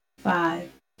5,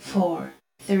 4,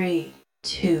 3,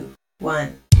 2,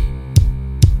 1.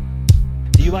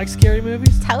 Do you like scary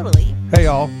movies? Totally. Hey,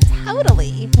 y'all.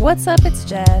 Totally. What's up? It's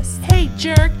Jess. Hey,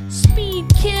 jerk. Speed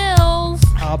kills.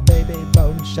 Our baby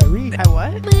bone Cherie. Hi,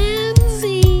 what?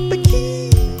 Lindsay.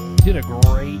 You did a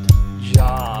great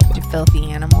job. You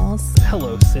filthy animals.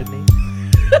 Hello, Sydney.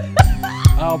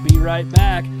 I'll be right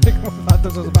back. I thought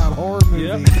this was about horror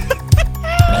movies.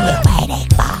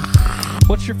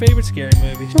 What's your favorite scary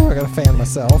movie? Oh, I gotta fan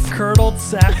myself. Curdled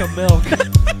sack of milk.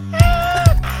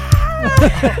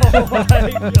 Oh my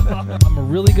God. I'm a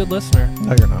really good listener.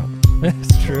 No, you're not.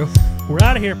 It's true. We're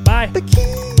out of here. Bye.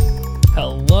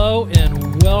 Hello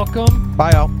and welcome.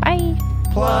 Bye, y'all. Bye.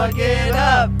 Plug it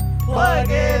up. Plug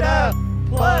it up.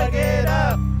 Plug it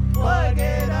up. Plug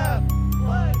it up.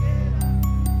 Plug it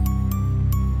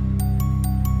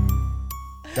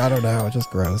up. I don't know. It's just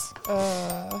gross.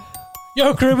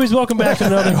 Yo, Crewbies, welcome back to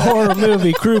another Horror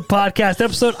Movie Crew Podcast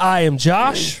episode. I am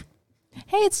Josh.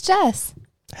 Hey, it's Jess.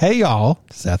 Hey, y'all.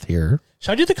 Seth here.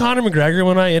 Should I do the Conor McGregor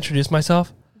when I introduce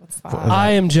myself? What's that? I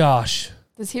am Josh.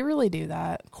 Does he really do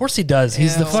that? Of course he does.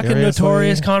 He's the Ew. fucking Seriously?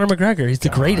 notorious Conor McGregor. He's the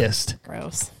greatest.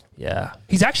 Gross. Yeah.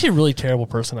 He's actually a really terrible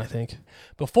person, I think.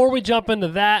 Before we jump into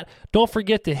that, don't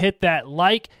forget to hit that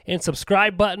like and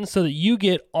subscribe button so that you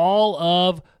get all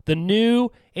of the new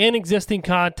and existing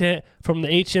content from the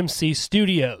HMC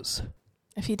studios.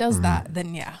 If he does that,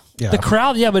 then yeah. Yeah. The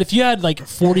crowd, yeah, but if you had like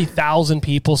 40,000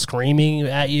 people screaming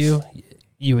at you,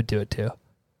 you would do it too.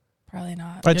 Probably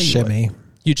not. I'd Yeah, you shimmy.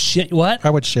 You'd shit, what? I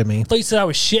would shimmy. I thought you said I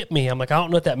would shit me. I'm like, I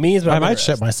don't know what that means, but I I'm might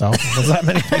shit myself. There's that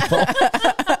many people.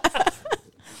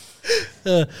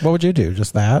 What would you do?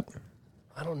 Just that?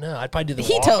 I don't know. I'd probably do the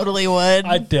He walk. totally would.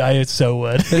 I so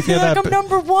would. If you had I'm that,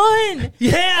 number one.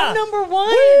 Yeah. I'm number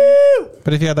one.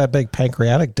 but if you had that big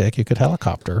pancreatic dick, you could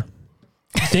helicopter.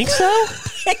 You think so?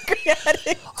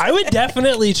 Pancreatic. I would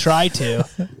definitely try to.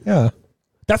 Yeah.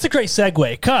 That's a great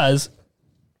segue because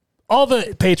all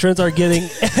the patrons are getting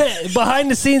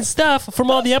behind the scenes stuff from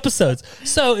all the episodes.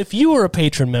 So if you were a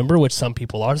patron member, which some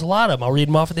people are, there's a lot of them, I'll read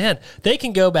them off at the end. They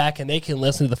can go back and they can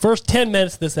listen to the first 10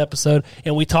 minutes of this episode.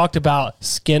 And we talked about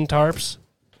skin tarps,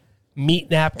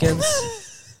 meat napkins,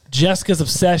 Jessica's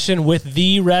obsession with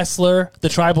the wrestler, the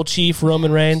tribal chief,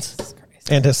 Roman Reigns,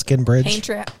 And his skin bridge.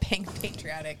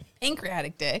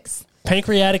 Pancreatic dicks.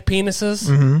 pancreatic penises.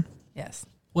 Mm-hmm. Yes.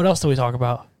 What else do we talk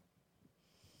about?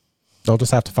 They'll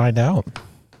just have to find out.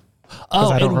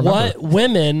 Oh, I don't and remember. what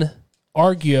women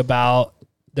argue about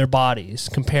their bodies,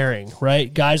 comparing,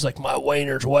 right? Guys like, my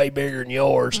wiener's way bigger than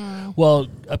yours. Well,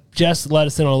 Jess let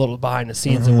us in on a little behind the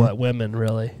scenes of what women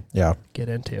really Yeah. get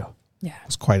into. Yeah.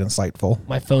 It's quite insightful.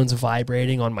 My phone's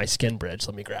vibrating on my skin bridge.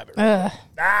 Let me grab it.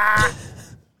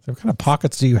 So what kind of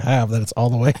pockets do you have that it's all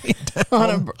the way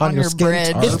down on your skin bridge.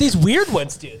 tarp? It's these weird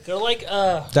ones, dude. They're like,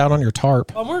 Down on your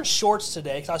tarp. I'm wearing shorts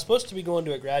today because I was supposed to be going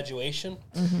to a graduation.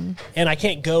 And I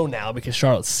can't go now because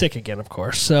Charlotte's sick again, of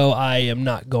course. So I am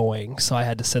not going. So I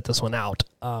had to sit this one out.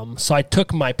 So I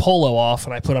took my polo off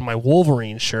and I put on my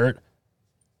Wolverine shirt.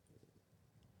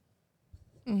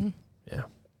 Yeah.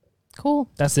 Cool.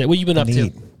 That's it. What you been up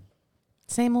Neat. to?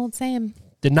 Same old same.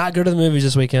 Did not go to the movies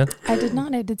this weekend. I did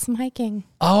not. I did some hiking.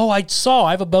 Oh, I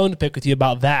have a bone to pick with you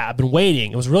about that. I've been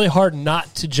waiting. It was really hard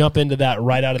not to jump into that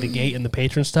right out of the gate in the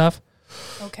patron stuff.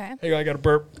 Okay. Hey, I got a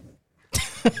burp.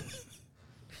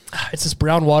 It's this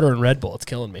brown water and Red Bull. It's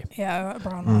killing me. Yeah,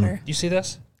 brown water. Do you see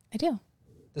this? I do.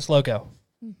 This logo.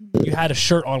 You had a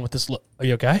shirt on with this. Are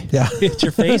you okay? Yeah. It's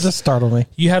your It face. just startled me.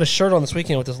 You had a shirt on this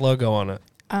weekend with this logo on it.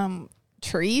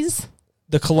 Trees.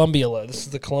 The Columbia logo. This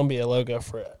is the Columbia logo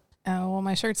for it. Oh, well,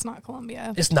 my shirt's not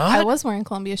Columbia. It's not? I was wearing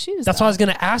Columbia shoes. That's though. what I was going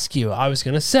to ask you. I was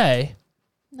going to say,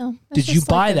 No. did you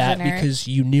buy that because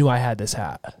you knew I had this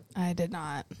hat? I did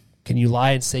not. Can you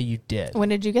lie and say you did? When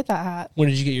did you get that hat? When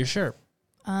did you get your shirt?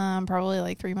 Probably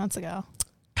like 3 months ago.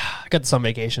 I got this on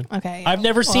vacation. Okay. I've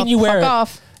never seen you wear fuck it.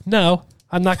 off. No,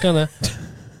 I'm not going to.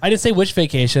 I didn't say which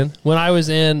vacation. When I was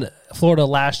in Florida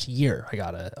last year, I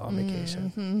got it on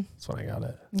vacation. That's when I got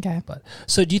it. Okay. But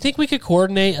so, do you think we could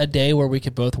coordinate a day where we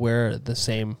could both wear the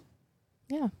same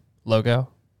Yeah. logo?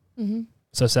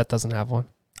 So Seth doesn't have one.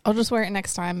 I'll just wear it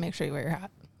next time. Make sure you wear your hat.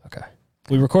 Okay.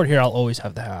 We record here. I'll always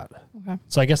have the hat. Okay.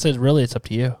 So I guess it's up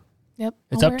to you. Yep.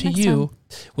 It's I'll up wear it to next you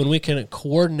time. when we can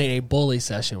coordinate a bully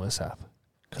session with Seth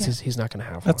because he's not going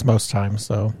to have That's one. most times,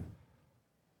 so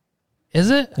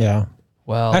Is it? yeah.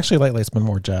 Well, Actually, lately it's been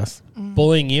more Jess.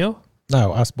 bullying you?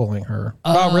 No, us bullying her.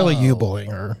 Well, really you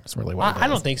bullying her. That's really what it I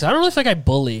is. don't think so. I don't really feel like I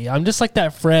bully. I'm just like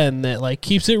that friend that like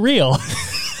keeps it real.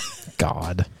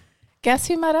 God. Guess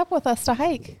who met up with us to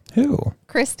hike? Who?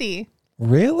 Christy.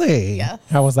 Really? Yes.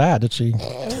 How was that? Did she? It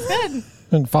was good.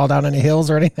 Didn't fall down any hills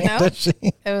or anything, No. did she?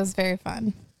 It was very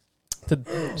fun.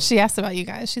 She asked about you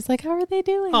guys. She's like, how are they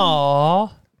doing? Aw.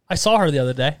 I saw her the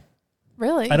other day.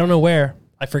 Really? I don't know where.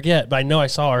 I forget, but I know I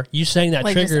saw her. You saying that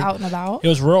like just triggered. out and about. It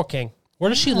was Rural King. Where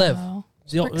does she live? Oh.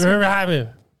 Okay.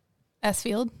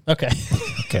 S-Field. Okay,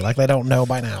 like they don't know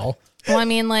by now. Well, I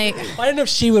mean, like, I didn't know if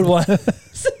she would want.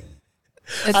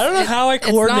 I don't know how I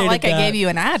coordinated It's not like that. I gave you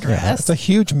an Yeah, address. it's a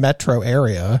huge metro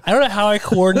area. I don't know how I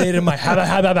coordinated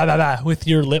my with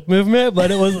your lip movement,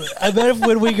 but it was. I bet if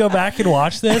when we go back and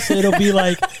watch this, it'll be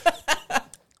like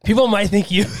people might think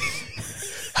you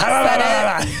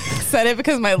Said it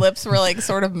because my lips were like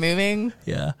sort of moving.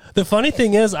 Yeah. The funny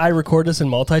thing is, I record this in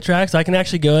multi-tracks. I can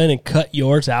actually go in and cut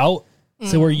yours out,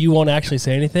 so where you won't actually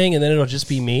say anything, and then it'll just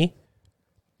be me.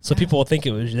 So people will think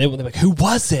it was. They will be like, "Who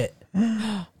was it?" Be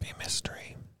a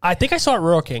mystery. I think I saw it at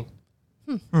Rural King.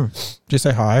 Did you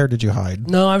say hi or did you hide?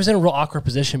 No, I was in a real awkward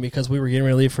position because we were getting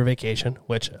ready to leave for vacation,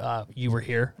 which you were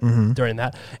here during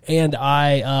that. And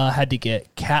I had to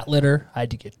get cat litter. I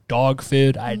had to get dog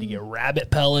food. I had to get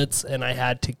rabbit pellets. And I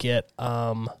had to get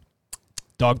dog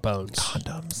bones.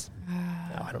 Condoms.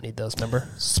 No, I don't need those, remember?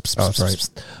 Oh, that's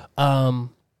right.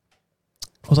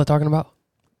 What was I talking about?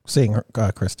 Seeing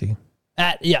her, Christy.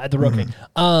 At the Rural King.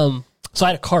 So I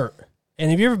had a cart.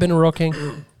 And have you ever been to Rural King?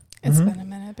 It's been a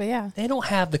minute, but yeah. They don't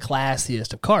have the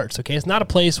classiest of carts, okay? It's not a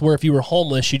place where if you were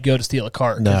homeless, you'd go to steal a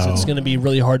cart. 'Cause No. it's going to be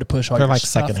really hard to push all They're your like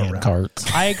stuff secondhand around.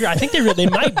 carts. I agree. I think they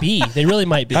might be. They really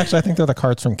might be. Actually, I think they're the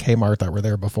carts from Kmart that were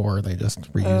there before. They just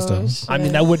reused them. I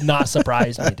mean, that would not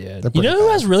surprise me, dude. They're You know pretty who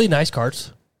bad. has really nice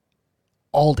carts?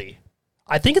 Aldi.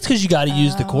 I think it's because you got to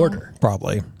use the quarter.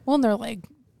 Probably. Well, and they're like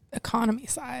economy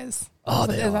size. Oh, is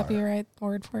they that the are. right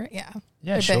word for it? Yeah.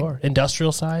 Yeah, They're sure.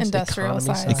 Industrial size. Industrial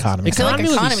economy size. Economy I feel like would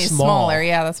be economy's small. smaller.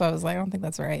 Yeah, that's why I was like, I don't think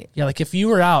that's right. Yeah, like if you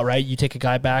were out, right, you take a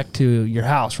guy back to your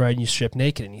house, right, and you strip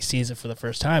naked, and he sees it for the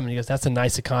first time, and he goes, "That's a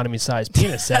nice economy size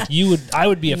penis set." I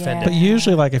would be offended. But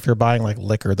usually, like if you're buying like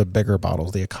liquor, the bigger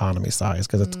bottles, the economy size,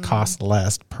 because it costs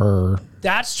less per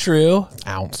That's true.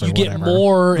 ounce or You get whatever.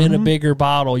 more in a bigger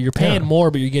bottle. You're paying Yeah.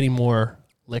 more, but you're getting more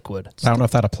liquid. I don't know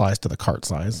if that applies to the cart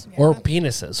size Or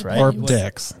penises, right? or You would-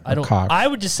 dicks. I or don't. cocks. I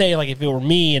would just say, like, if it were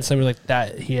me and somebody like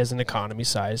that, he has an economy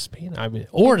size penis.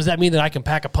 Or does that mean that I can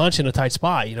pack a punch in a tight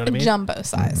spot? You know what I mean? Jumbo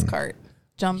size cart.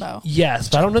 Jumbo. Yes,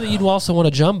 but I don't know that you'd also want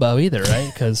a jumbo either, right?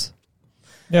 Because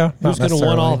Yeah, who's going to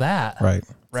want all that? Right.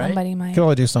 Right. Somebody You might. can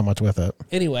only do so much with it.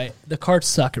 Anyway, the cards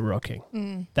suck at Rural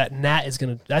King. That gnat is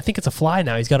going to. I think it's a fly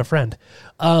now. He's got a friend.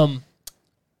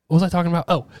 What was I talking about?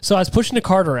 Oh, so I was pushing the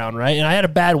cart around, right? And I had a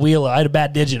bad wheel. I had a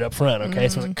bad digit up front. Okay,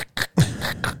 so I was like,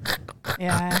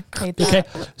 Yeah, I hate that. okay.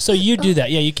 So you do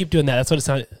that. Yeah, you keep doing that. That's what it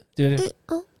sounded. Dude.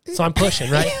 So I'm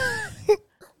pushing, right?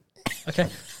 Okay.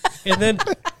 And then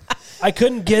I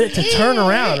couldn't get it to turn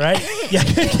around, right? Yeah,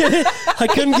 I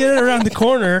couldn't get it around the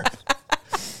corner.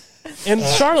 And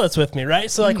Charlotte's with me, right?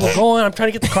 So like we're going, I'm trying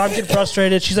to get the car, I'm getting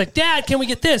frustrated. She's like, "Dad, can we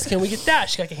get this? Can we get that?"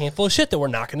 She's got a handful of shit that we're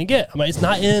not going to get. I'm like, "It's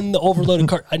not in the overloaded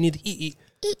cart. I need to eat."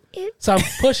 So I'm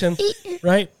pushing,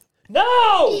 right?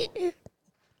 No!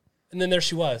 And then there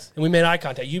she was. And we made eye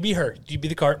contact. You be her. You be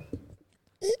the cart.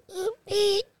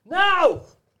 No!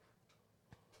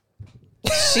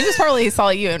 She just probably saw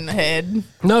you in the head.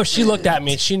 No, she looked at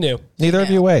me and she knew. Neither of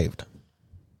you waved.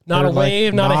 Not a Or, like,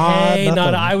 wave, not a nod, hey, not a,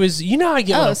 nothing. I was, you know how I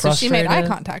get when Oh, I'm so she made eye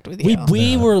frustrated. contact with you.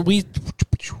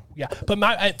 Yeah.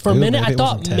 But for a Ooh, minute, maybe I it was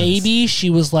thought intense. maybe she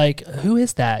was like, "Who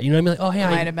is that?" You know what I mean? Like, "Oh, hey,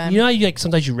 Might have been. You know how you like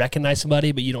sometimes you recognize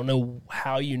somebody, but you don't know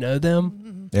how you know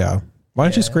them. Yeah. Why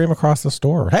don't you scream across the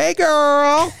store? Hey,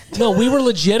 girl! No, we were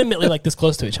legitimately like this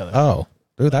close to each other. Oh,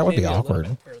 dude, that would be Maybe a little awkward.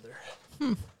 bit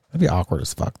further, That'd be awkward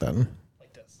as fuck then.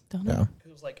 like this. Don't Yeah. know.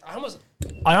 It was like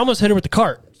I almost hit her with the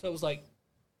cart. So it was like,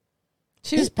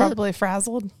 She was probably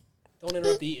frazzled. don't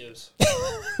interrupt the ews.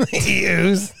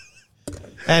 Use.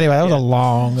 Anyway, that was a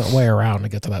long way around to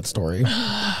get to that story.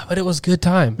 But it was a good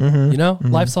time. You know,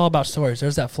 life's all about stories.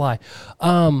 There's that fly.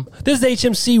 This is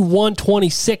HMC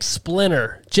 126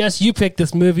 Splinter. Jess, you picked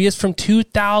this movie. It's from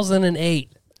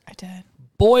 2008. I did.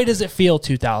 Boy, does it feel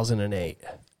 2008.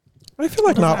 I feel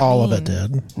like not that all of it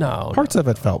mean? did. No, Parts of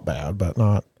it felt bad, but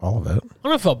not all of it. I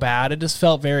don't feel bad. It just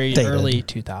felt very Dated. early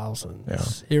 2000s.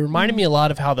 Yeah. It reminded me a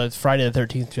lot of how the Friday the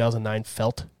 13th, 2009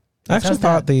 felt. I actually How's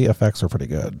thought the effects were pretty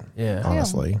good. Yeah.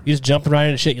 Honestly. You just jumping right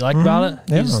into shit you like about it?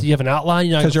 Yeah. You have an outline?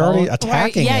 You're not Because you're gonna already follow it?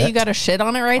 attacking yeah, it. you got to shit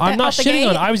on it right I'm there. not shitting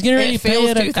on it. I was getting ready It to pay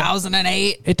feels it.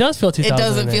 2008. It does feel It 2008.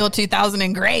 doesn't feel 2000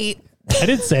 and great. I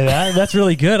didn't say that. That's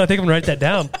really good. I think I'm going to write that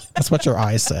down. That's what your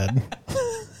eyes said.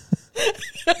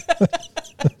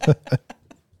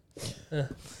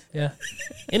 Yeah.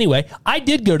 Anyway, I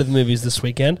did go to the movies this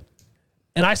weekend,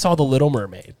 and I saw The Little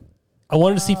Mermaid. I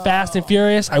wanted to see Fast and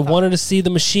Furious. I wanted to see The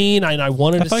Machine. I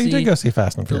wanted to see... I thought you did go see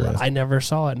Fast and Furious. I never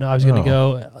saw it. No, I was going to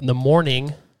go in the morning.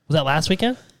 Was that last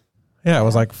weekend? Yeah, it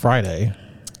was like Friday.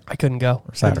 I couldn't go.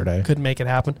 Or Saturday. Couldn't make it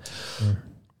happen.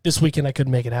 This weekend, I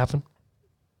couldn't make it happen.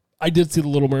 I did see The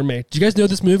Little Mermaid. Did you guys know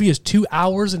this movie is 2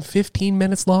 hours and 15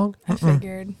 minutes long? I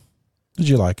figured. Did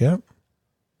you like it?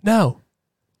 No.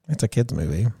 It's a kid's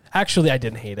movie. Actually, I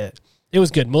didn't hate it. It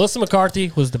was good. Melissa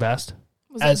McCarthy was the best.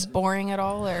 Was it boring at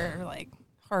all or like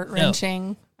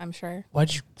heart-wrenching? No. I'm sure.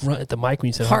 Why'd you run at the mic when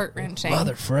you said heart-wrenching?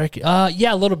 Mother frick.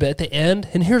 Yeah, a little bit at the end.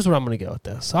 And here's where I'm going to go with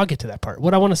this. So I'll get to that part.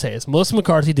 What I want to say is Melissa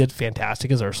McCarthy did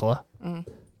fantastic as Ursula.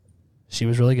 She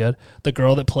was really good. The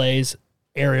girl that plays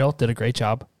Ariel did a great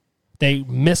job. They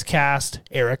miscast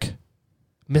Eric.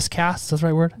 Miscast? Is that the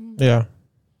right word? Yeah.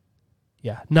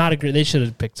 Yeah. Not a great. They should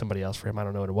have picked somebody else for him. I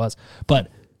don't know what it was.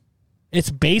 But it's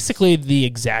basically the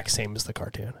exact same as the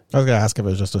cartoon. I was going to ask if it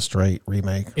was just a straight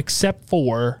remake. Except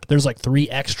for there's like 3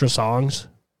 extra songs,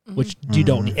 which you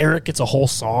don't need. Eric gets a whole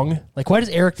song. Like, why does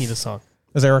Eric need a song?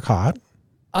 Is Eric hot?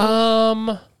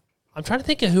 I'm trying to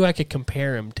think of who I could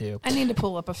compare him to. I need to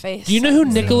pull up a face. Do you know who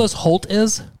Nicholas Hoult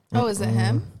is? Oh, is it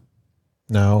him?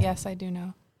 No. Yes, I do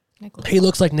know. He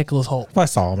looks like Nicholas Hoult. If I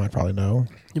saw him, I'd probably know.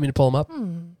 You mean to pull him up?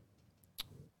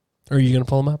 Or are you going to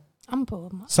pull him up? I'm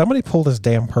pulling him up. Somebody pull this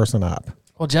damn person up.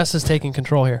 Well, Jess is taking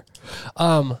control here.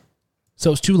 So it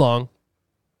was too long.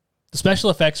 The special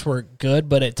effects were good,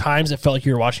 but at times it felt like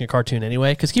you were watching a cartoon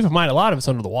anyway. Because keep in mind, a lot of it's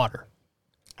under the water.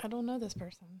 I don't know this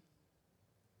person.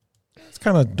 It's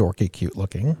kind of dorky, cute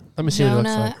looking. Let me see what it looks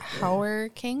Jonah like.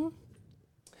 Howard King?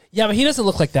 Yeah, but he doesn't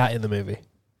look like that in the movie.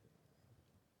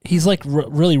 He's like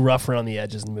really rough around the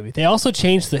edges in the movie. They also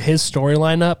changed his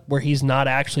storyline up where he's not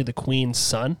actually the queen's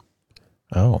son.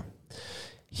 Oh.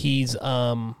 He's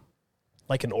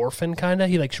like an orphan kind of.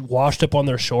 He like washed up on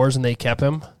their shores and they kept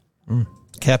him.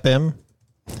 Kept him?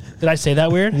 Did I say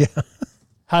that weird? Yeah.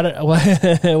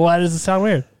 Why does it sound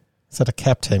weird? Instead of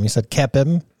kept him, you said kept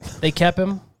him. They kept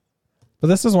him. But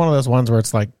this is one of those ones where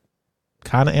it's like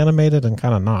kind of animated and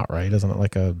kind of not, right? Isn't it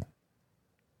like a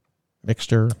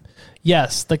mixture?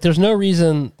 Yes. Like there's no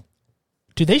reason.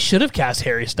 Dude, they should have cast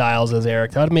Harry Styles as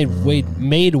Eric. That would have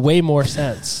made way more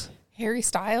sense. Harry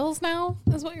Styles now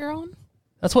is what you're on?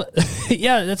 That's what.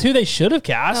 Yeah, that's who they should have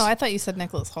cast. No, I thought you said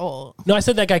Nicholas Hoult. No, I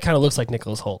said that guy kind of looks like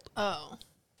Nicholas Hoult. Oh.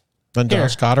 Then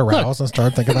Josh got aroused and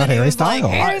started thinking about Harry Styles.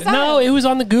 Like, Harry Styles. No, it was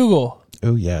on the Google.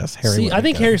 Oh, yes. Harry. See, I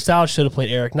think Harry Styles should have played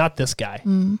Eric, not this guy.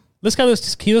 This guy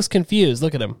looks confused.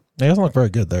 Look at him. He doesn't look very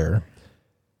good there.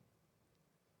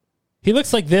 He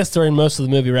looks like this during most of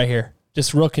the movie right here.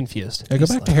 Just real confused. Yeah, go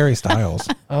back to Harry Styles.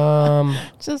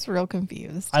 Just real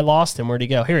confused. I lost him. Where'd he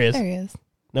go? Here he is. There he is.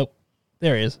 Nope.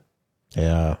 There he is.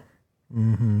 Yeah.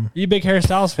 Are you a big Harry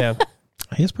Styles fan?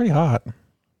 He's pretty hot.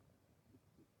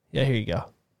 Yeah, here you go.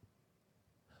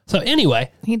 So anyway.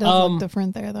 He does look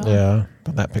different there, though. Yeah.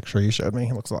 But that picture you showed me,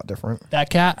 he looks a lot different. That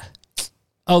cat.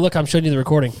 Oh, look, I'm showing you the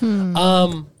recording.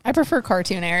 I prefer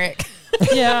cartoon Eric.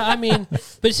 Yeah, I mean,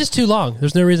 but it's just too long.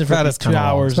 There's no reason for it to be 2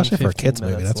 hours. Especially and for a kid's 15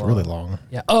 movie. minutes That's really long.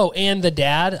 Yeah. Oh, and the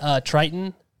dad,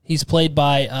 Triton, he's played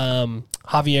by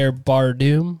Javier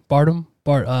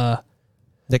Bardem.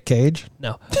 Nick Cage?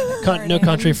 No. No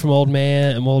Country from Old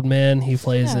Man. He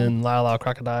plays in Lyle Lyle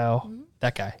Crocodile.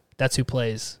 That guy. That's who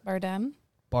plays Bardem?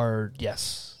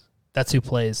 Yes. That's who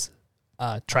plays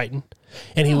Triton.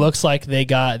 And he looks like they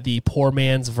got the poor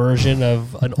man's version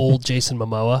of an old Jason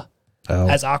Momoa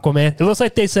as Aquaman. It looks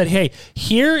like they said, hey,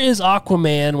 here is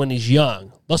Aquaman when he's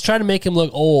young. Let's try to make him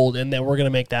look old, and then we're going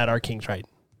to make that our King Triton.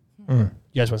 You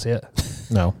guys want to see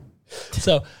it? No.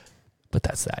 So, but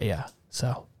that's that, yeah.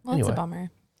 So, Well, anyway. it's a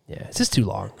bummer. Yeah, it's just too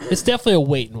long. It's definitely a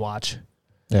wait and watch.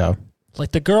 Yeah.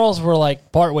 Like, the girls were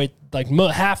like partway, like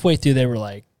halfway through, they were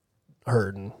like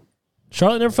hurting.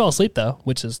 Charlotte never fell asleep, though,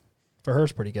 which is, for her,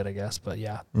 is pretty good, I guess. But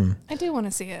yeah. I do want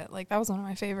to see it. Like, that was one of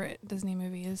my favorite Disney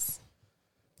movies.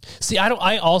 See,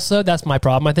 I also, that's my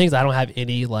problem, I think, is I don't have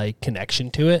any, like, connection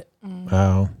to it.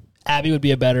 Oh. Abby would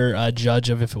be a better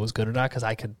judge of if it was good or not, because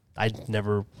I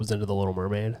never was into The Little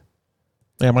Mermaid.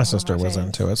 Yeah, my sister was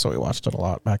into it, so we watched it a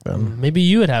lot back then. Maybe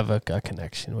you would have a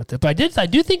connection with it. But I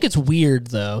do think it's weird,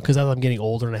 though, because as I'm getting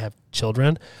older and I have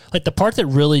children, like, the part that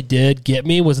really did get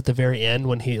me was at the very end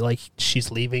when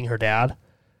she's leaving her dad.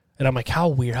 And I'm like, how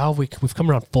weird. How have we've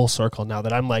come around full circle now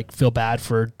that I'm like, feel bad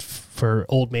for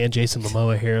old man Jason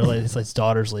Momoa here. Like, it's like his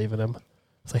daughter's leaving him.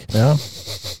 It's like,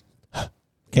 yeah.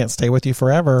 Can't stay with you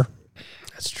forever.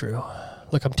 That's true.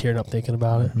 Look, I'm tearing up thinking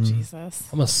about it. Jesus.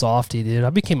 I'm a softie, dude.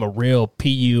 I became a real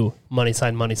PU money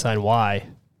sign Y.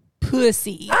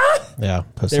 Pussy. Yeah.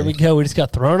 Pussy. There we go. We just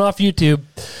got thrown off YouTube.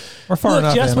 We're far Look,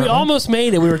 enough Jess, in, we aren't we? almost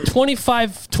made it. We were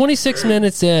 26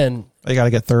 minutes in. You got to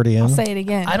get 30 in. I'll say it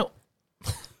again. I don't.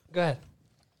 Go ahead.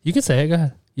 You can say it. Go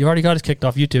ahead. You already got us kicked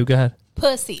off YouTube. Go ahead.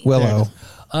 Pussy. Willow.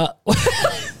 Uh,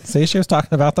 See, she was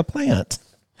talking about the plant.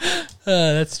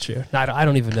 That's true. No, I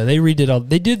don't even know. They redid all.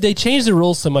 They changed the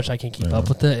rules so much I can't keep up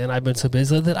with it, and I've been so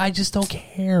busy that I just don't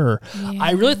care. Yeah.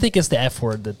 I really think it's the F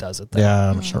word that does it. Though. Yeah,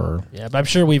 I'm sure. Yeah, but I'm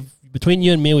sure between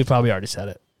you and me, we probably already said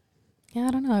it. Yeah,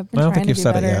 I don't know. I've been I don't trying think you've to do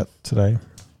said better. it yet today.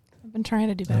 I've been trying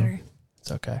to do better It's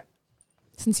okay.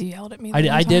 since you yelled at me.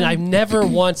 I didn't. I've never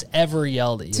once ever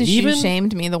yelled at you. Since you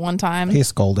shamed me the one time. He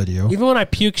scolded you. Even when I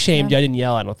puke shamed you, I didn't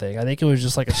yell. I don't think. I think it was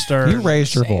just like a stern. You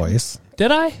raised your Shame. voice.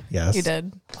 Did I? Yes. You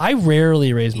did. I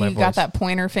rarely raise my You voice. got that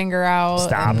pointer finger out.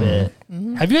 Stop it.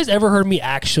 Have you guys ever heard me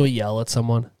actually yell at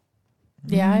someone?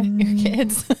 Yeah, your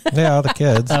kids. Yeah, the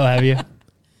kids. Oh, have you?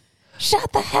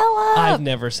 Shut the hell up. I've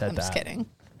never said I'm that. just kidding.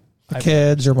 The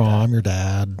kids, your mom, your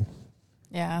dad,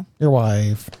 Yeah. your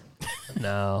wife.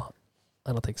 No,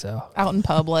 I don't think so. Out in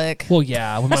public. Well,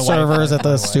 yeah. When my Servers wife, at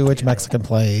the Stewage Mexican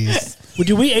place.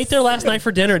 Well, we ate there last night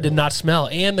for dinner. It did not smell.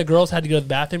 And the girls had to go to the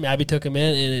bathroom. Abby took him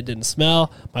in, and it didn't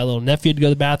smell. My little nephew had to go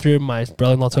to the bathroom. My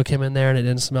brother-in-law took him in there, and it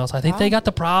didn't smell. So I think they got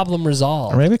the problem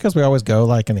resolved. Or maybe because we always go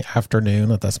like in the afternoon,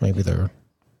 that's maybe their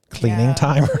cleaning Yeah.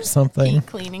 time or something. Deep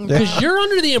cleaning. Yeah. Because you're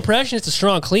under the impression it's a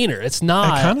strong cleaner. It's It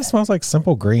not kind of smells like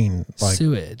simple green like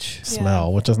sewage.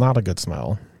 smell, which is not a good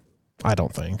smell. I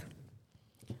don't think.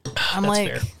 I'm That's like,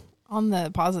 fair. on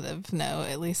the positive note,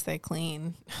 at least they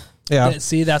clean. Yeah.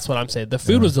 See, that's what I'm saying. The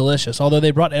food was delicious. Although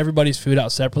they brought everybody's food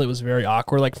out separately, it was very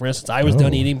awkward. Like, for instance, I was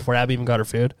done eating before Abby even got her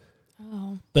food.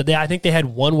 Oh. But I think they had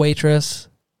one waitress,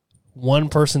 one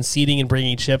person seating and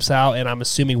bringing chips out, and I'm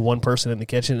assuming one person in the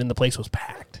kitchen, and the place was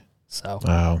packed. So,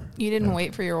 Oh. You didn't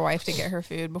wait for your wife to get her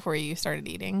food before you started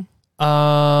eating?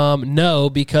 no,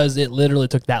 because it literally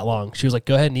took that long. She was like,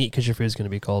 "Go ahead and eat because your food's going to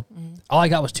be cold." All I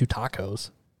got was 2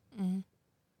 tacos.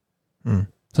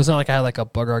 So it's not like I had like a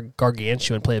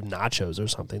gargantuan plate of nachos or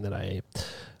something that I ate.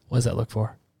 What does that look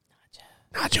for?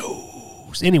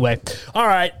 Nachos. Anyway, all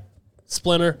right,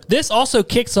 Splinter. This also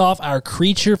kicks off our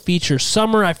creature feature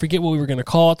summer. I forget what we were going to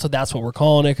call it, so that's what we're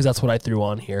calling it because that's what I threw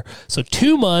on here. So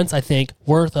 2 months, I think,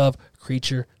 worth of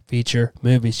creature feature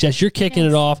movies. Jess, you're kicking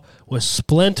it off with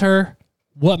Splinter.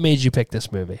 What made you pick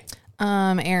this movie?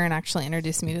 Aaron actually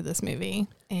introduced me to this movie,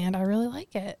 and I really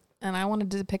like it. And I wanted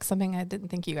to pick something I didn't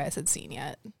think you guys had seen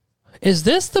yet. Is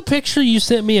this the picture you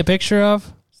sent me a picture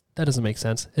of? That doesn't make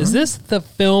sense. Is this the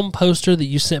film poster that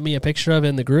you sent me a picture of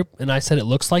in the group, and I said it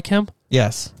looks like him?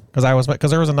 Yes. Because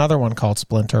there was another one called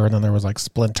Splinter, and then there was like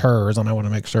Splinters, and I want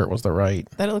to make sure it was the right.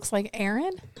 That it looks like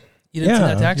Aaron? You didn't see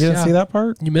that text? You didn't see that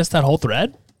part? You missed that whole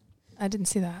thread? I didn't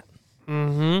see that.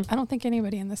 I don't think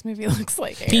anybody in this movie looks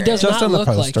like Aaron. He does Just not in the look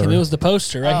like poster. him. It was the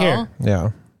poster right here. Yeah.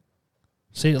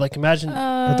 See, like imagine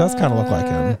It does kind of look like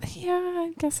him. Yeah,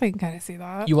 I guess I can kind of see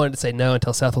that. you wanted to say no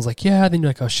until Seth was like, yeah, then you're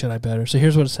like, oh shit, I better. So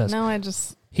here's what it says. No, I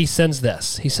just... He sends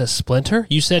this. He says, Splinter?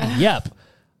 You said, yep.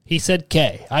 He said,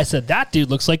 K. I said, that dude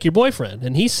looks like your boyfriend.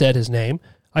 And he said his name.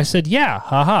 I said, yeah,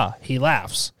 haha. He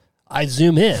laughs. I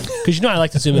zoom in. Because you know I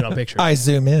like to zoom in on pictures. I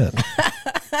zoom in.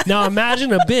 Now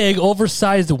imagine a big,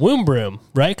 oversized womb broom,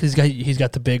 right? Because he's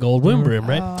got the big old womb broom,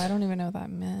 right? Oh, I don't even know what that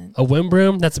meant. A womb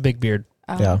broom? That's a big beard.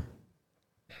 Yeah.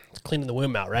 Cleaning the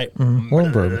womb out, right?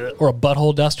 Womb broom. Or a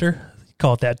butthole duster. You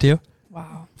call it that too.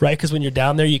 Wow. Right? Because when you're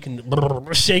down there, you can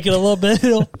shake it a little bit.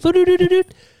 It'll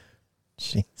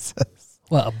Jesus.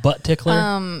 what, a butt tickler?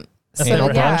 So Anal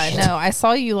yeah, brush? no, I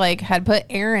saw you like had put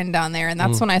Aaron down there, and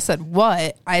that's when I said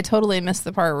what. I totally missed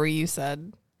the part where you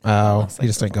said Oh, Looks you like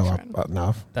just your didn't go boyfriend. up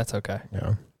enough. That's okay.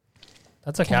 Yeah.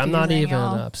 That's okay. I'm not Confusing, even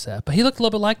y'all. upset. But he looked a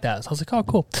little bit like that. So I was like, oh,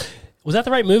 cool. Was that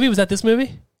the right movie? Was that this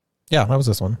movie? Yeah, that was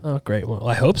this one. Oh, great. Well,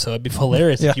 I hope so. It'd be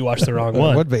hilarious Yeah. if you watched the wrong It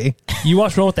one. would be. You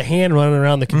watched one with the hand running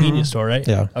around the convenience store, right?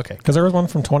 Yeah. Okay. Because there was one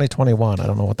from 2021. I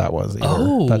don't know what that was either.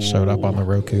 Oh. That showed up on the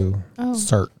Roku Oh.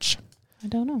 search. I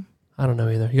don't know. I don't know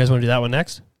either. You guys want to do that one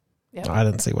next? Yep. I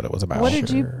didn't see what it was about. What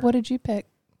did you pick?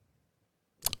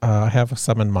 I have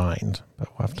some in mind, but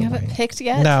we'll have to You haven't wait. picked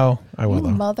yet? No, I You will though.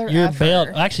 mother You're effer. bailed.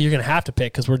 Actually, you're going to have to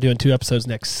pick because we're doing 2 episodes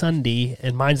next Sunday,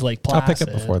 and mine's Lake I'll Placid.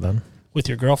 pick it before then. With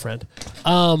your girlfriend.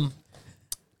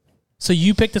 So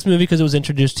you picked this movie because it was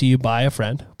introduced to you by a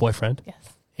boyfriend, Yes.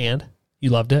 and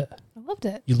you loved it. I loved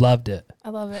it. You loved it. I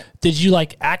love it. Did you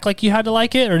act like you had to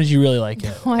like it, or did you really like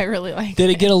it? Oh, I really liked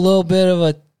Did it get a little bit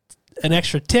of an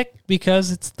extra tick because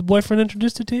it's the boyfriend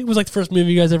introduced it to you? It was like the first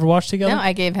movie you guys ever watched together? No,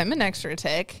 I gave him an extra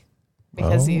tick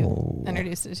because you Oh.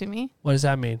 introduced it to me. What does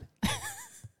that mean?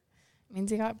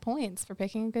 Means you got points for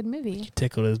picking a good movie.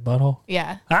 Tickled his butthole.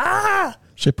 Yeah. Ah!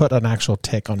 She put an actual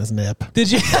tick on his nip.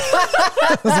 Did you?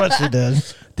 That's what she did.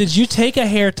 Did you take a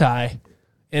hair tie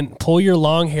and pull your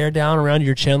long hair down around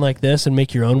your chin like this and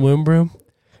make your own womb broom?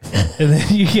 And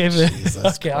then you gave it.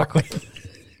 Okay, I'll quit.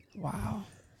 Wow.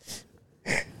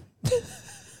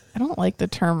 I don't like the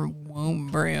term womb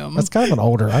broom. That's kind of an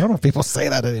older. I don't know if people say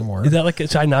that anymore. Is that like?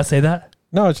 Should I not say that?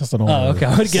 No, it's just an older. Oh, okay.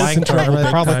 I would get us in slang trouble. term. They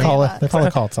probably Okay. call it. They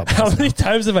probably call it something. How else many now.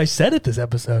 times have I said it this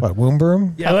episode? What, womb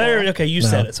broom? Yeah. Okay, you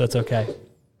said No. it, so it's okay.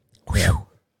 Yeah.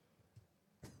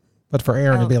 But for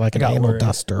Aaron, it'd be like I an got anal worried.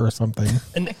 duster or something.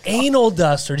 An anal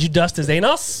duster. Did you dust his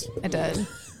anus? I did.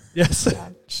 Yes.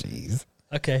 Jeez.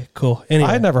 Okay. Cool. Anyway,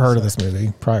 I had never heard of this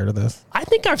movie prior to this. I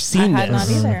think I've I seen had this.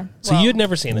 not either. So Well, you'd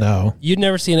never seen it? No. You'd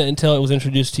never seen it until it was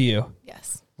introduced to you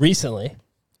Yes. recently.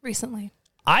 Recently.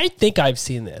 I think I've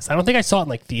seen this. I don't think I saw it in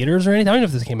like theaters or anything. I don't know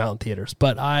if this came out in theaters,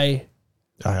 but I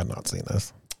had not seen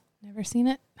this. Never seen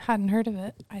it. Hadn't heard of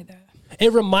it either.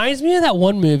 it reminds me of that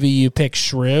one movie you picked,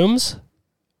 Shrooms,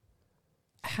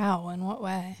 How? In what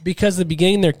way? because at the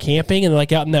beginning they're camping and they're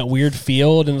like out in that weird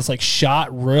field and it's like shot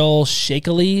real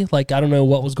shakily. Like I don't know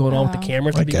what was going on with the camera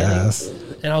at the I beginning. guess.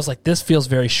 And I was like, this feels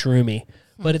very shroomy.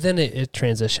 But then it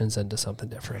transitions into something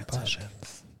different. But-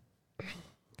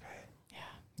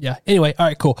 Yeah. Anyway, all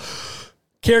right, cool.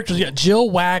 Characters, you got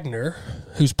Jill Wagner,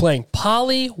 who's playing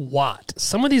Polly Watt.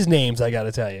 Some of these names I got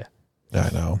to tell you. Yeah,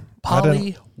 I know.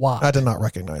 Polly Watt. I did not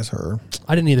recognize her.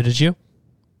 I didn't either. Did you?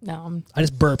 No. I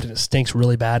just burped and it stinks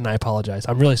really bad, and I apologize.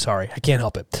 I'm really sorry. I can't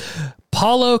help it.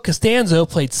 Paulo Costanzo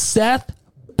played Seth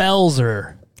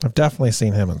Belzer. I've definitely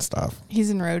seen him and stuff. He's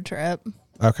in Road Trip.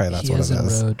 Okay, that's He what is it in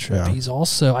is. Road Trip. Yeah. He's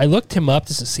also, I looked him up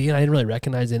just to see, and I didn't really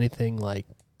recognize anything like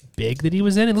big that he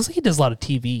was in. It looks like he does a lot of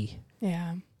TV.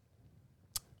 Yeah.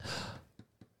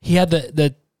 He had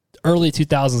the early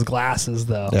 2000s glasses,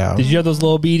 though. Yeah. Did you have those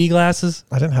little beady glasses?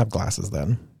 I didn't have glasses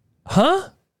then. Huh?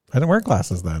 I didn't wear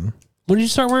glasses then. When did you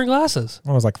start wearing glasses?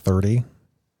 I was like 30.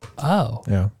 Oh.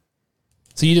 Yeah.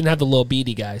 So you didn't have the little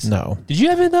beady guys? No. Did you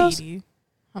have any of those? Beatty.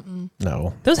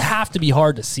 No. Those have to be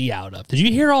hard to see out of. Did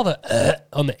you hear all the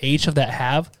on the H of that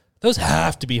have? Those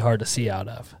have to be hard to see out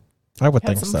of. I would Had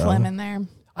think some so. phlegm in there.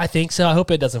 I think so. I hope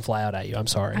it doesn't fly out at you. I'm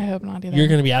sorry. I hope not either. You're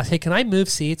going to be asked, hey, can I move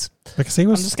seats? Because he I'm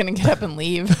was just going to get up and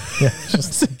leave. yeah,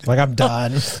 just like, I'm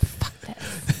done.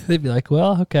 They'd be like,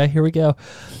 well, okay, here we go.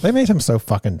 They made him so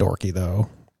fucking dorky, though.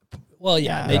 Well,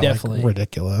 yeah, they Yeah, like, definitely.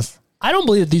 ridiculous. I don't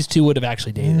believe that these two would have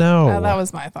actually dated. No. That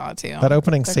was my thought, too. That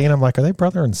opening scene, I'm like, are they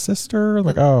brother and sister? I'm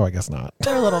like, oh, I guess not.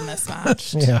 They're a little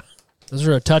mismatched. Yeah. Those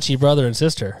are a touchy brother and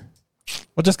sister.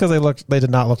 Well, just because they did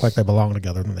not look like they belonged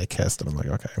together, and they kissed, and I'm like,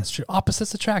 okay. That's true.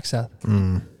 Opposites attract, Seth.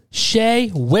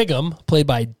 Shay Wiggum, played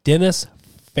by Dennis.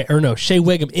 Shay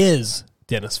Wiggum is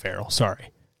Dennis Farrell. Sorry.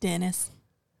 Dennis.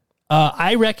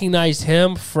 I recognized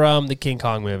him from the King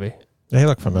Kong movie. Yeah, he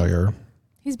looked familiar.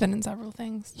 He's been in several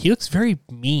things. He looks very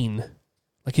mean.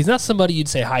 Like he's not somebody you'd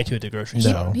say hi to at the grocery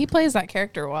store. No. He plays that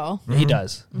character well. He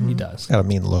does. He does. Got a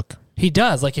mean look. He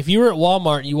does. Like if you were at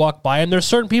Walmart and you walk by, and there's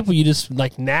certain people you just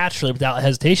like naturally, without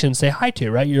hesitation, say hi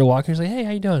to. Right? You're walking, you're like, hey,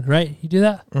 how you doing? Right? You do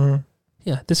that.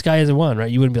 Yeah. This guy isn't one.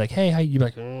 Right? You wouldn't be like, hey, how you? You'd be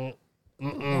like,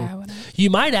 Yeah, whatever. You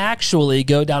might actually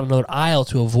go down another aisle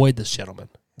to avoid this gentleman.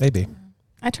 Maybe.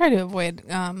 I try to avoid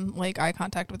like eye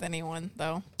contact with anyone,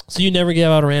 though. So you never give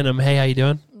out a random, hey, how you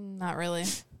doing? Not really.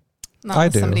 Not I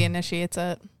unless do. somebody initiates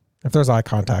it. If there's eye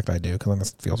contact, I do, because then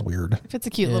this feels weird. If it's a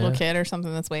cute Yeah. little kid or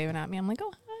something that's waving at me, I'm like,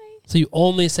 oh, hi. So you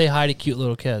only say hi to cute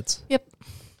little kids. Yep.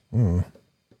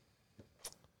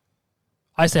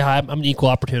 I say hi. I'm an equal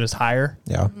opportunist hire.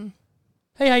 Yeah.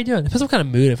 Hey, how you doing? Depends what kind of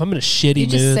mood. If I'm in a shitty You mood.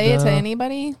 just say it to though.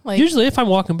 anybody? Like, Usually if I'm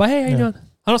walking by, hey, how you doing?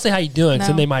 I don't say how you doing, because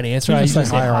No. then they might answer. I I just usually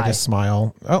say say hi or I hi. just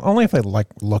smile. Only if they like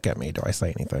look at me do I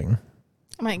say anything.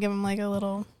 I might give them like a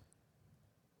little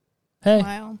Hey,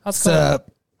 smile. how's it going?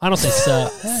 I don't say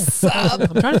sup. Sup.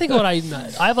 I'm trying to think of what I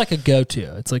have like a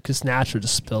go-to. It's like just natural,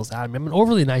 just spills out. I mean, I'm an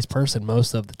overly nice person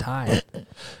most of the time.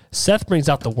 Seth brings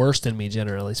out the worst in me,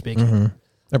 generally speaking.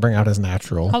 They bring out his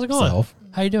natural How's it going? self.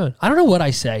 How you doing? I don't know what I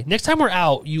say. Next time we're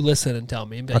out, you listen and tell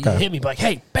me. You Okay. hit me, be like,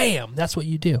 hey, bam. That's what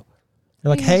you do.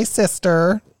 You're like, hey,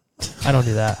 sister. I don't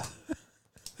do that.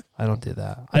 I don't do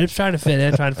that. I'm just trying to fit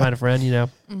in, trying to find a friend, you know.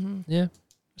 Yeah.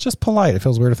 It's just polite. It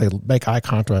feels weird if they make eye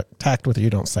contact with you,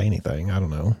 don't say anything. I don't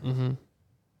know.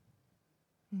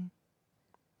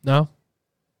 No,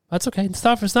 that's okay. It's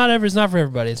not for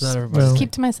everybody. It's not everybody. Well,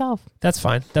 Keep to myself. That's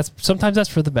fine. Sometimes that's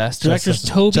for the best. Director's Jess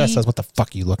Toby. Jess says, what the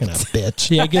fuck you looking at, bitch?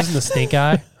 Yeah, it gives him the stink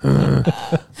eye.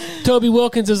 Toby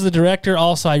Wilkins is the director.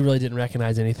 Also, I really didn't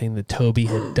recognize anything that Toby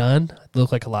had done. It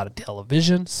looked like a lot of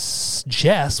television.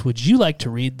 Jess, would you like to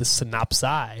read the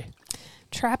synopsis?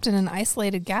 Trapped in an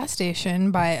isolated gas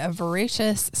station by a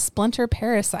voracious Splinter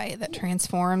parasite that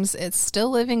transforms its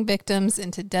still-living victims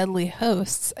into deadly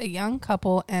hosts, a young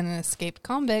couple and an escaped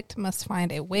convict must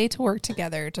find a way to work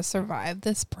together to survive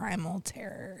this primal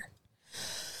terror.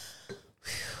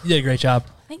 You did a great job.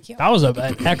 Thank you. That was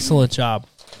an excellent job.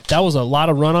 That was a lot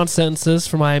of run-on sentences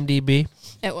from IMDb,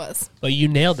 It was. but you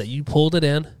nailed it. You pulled it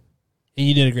in, and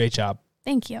you did a great job.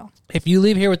 Thank you. If you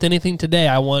leave here with anything today,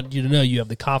 I want you to know you have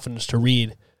the confidence to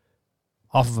read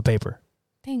off of a paper.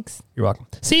 Thanks. You're welcome.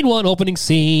 Scene 1, opening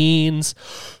scenes.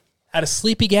 At a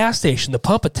sleepy gas station, the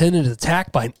pump attendant is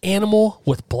attacked by an animal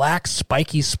with black,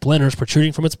 spiky splinters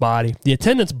protruding from its body. The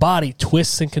attendant's body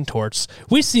twists and contorts.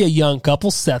 We see a young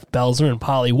couple, Seth Belzer and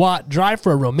Polly Watt, drive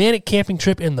for a romantic camping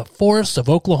trip in the forests of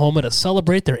Oklahoma to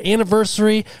celebrate their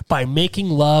anniversary by making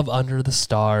love under the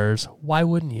stars. Why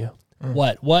wouldn't you?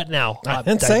 What now? I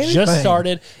didn't say just anything.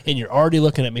 started, and you're already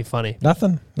looking at me funny.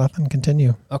 Nothing.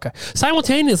 Continue. Okay.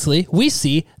 Simultaneously, we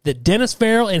see that Dennis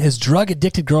Farrell and his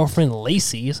drug-addicted girlfriend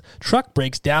Lacey's truck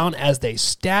breaks down as they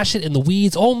stash it in the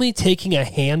weeds, only taking a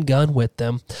handgun with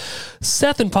them.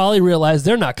 Seth and Polly realize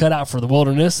they're not cut out for the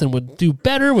wilderness and would do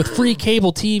better with free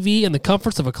cable TV and the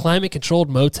comforts of a climate-controlled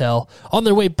motel. On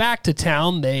their way back to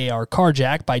town, they are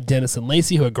carjacked by Dennis and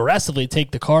Lacey, who aggressively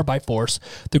take the car by force.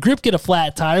 The group get a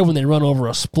flat tire when they run over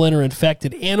a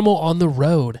Splinter-infected animal on the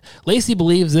road. Lacey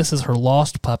believes this is her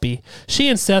lost puppy. She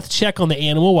and Seth check on the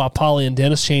animal while Polly and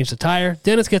Dennis change the tire.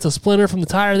 Dennis gets a splinter from the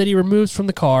tire that he removes from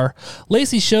the car.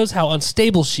 Lacey shows how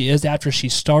unstable she is after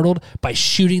she's startled by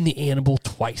shooting the animal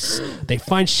twice. They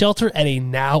find shelter at a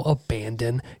now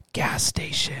abandoned gas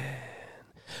station.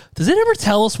 Does it ever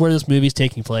tell us where this movie's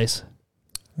taking place?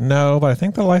 No, but I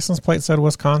think the license plate said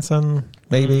Wisconsin,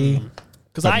 maybe.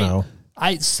 Because No.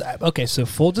 Okay, so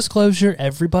full disclosure,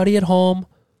 everybody at home,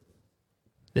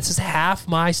 this is half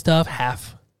my stuff,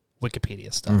 half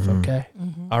Wikipedia stuff, okay?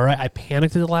 All right, I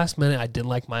panicked at the last minute. I didn't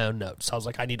like my own notes. I was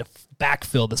like, I need to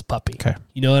backfill this puppy. Okay.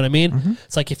 You know what I mean?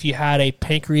 It's like if you had a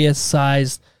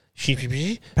pancreas-sized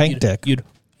Pank dick. You'd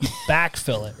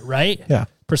backfill it, right? Yeah.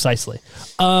 Precisely.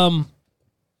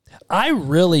 I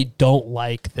really don't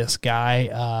like this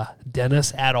guy,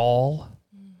 Dennis, at all.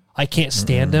 I can't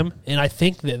stand him, and I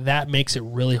think that makes it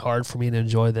really hard for me to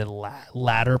enjoy the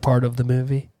latter part of the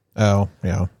movie. Oh,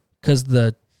 yeah. Because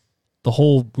the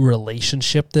whole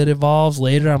relationship that evolves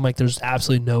later, I'm like, there's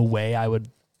absolutely no way I would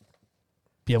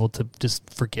be able to just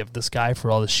forgive this guy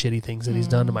for all the shitty things that he's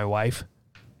done to my wife.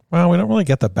 Well, we don't really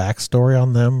get the backstory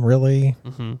on them, really.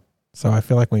 Mm-hmm. So I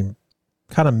feel like we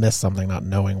kind of missed something not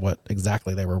knowing what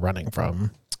exactly they were running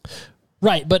from.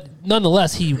 Right, but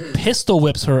nonetheless, he pistol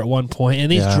whips her at one point,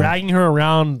 and he's dragging her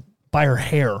around by her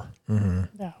hair.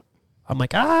 Yeah. I'm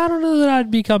like, I don't know that I'd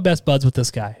become best buds with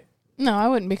this guy. No, I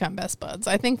wouldn't become best buds.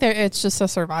 I think it's just a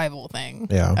survival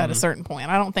thing at a certain point.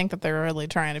 I don't think that they're really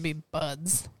trying to be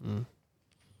buds. I'm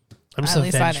just At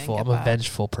least I didn't vengeful. get I'm a that.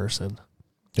 vengeful person.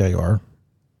 Yeah, you are.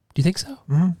 Do you think so?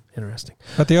 Mm-hmm. Interesting.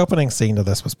 But the opening scene to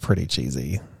this was pretty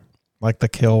cheesy. Like the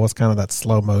kill was kind of that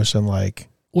slow motion, like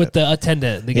With the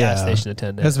attendant, the gas station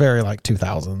attendant. it's very like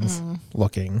 2000s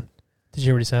looking. Did you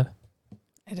hear what he said?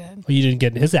 I did. Well, you didn't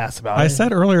get in his ass about it. I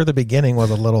said earlier the beginning was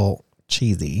a little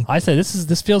cheesy. I said,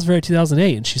 this feels very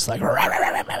 2008. And she's like,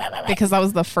 Because that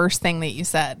was the first thing that you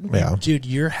said. Yeah. dude,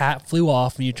 your hat flew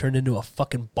off and you turned into a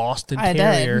fucking Boston I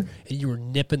Terrier. did. And you were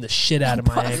nipping the shit out of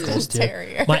my Boston ankles, dude.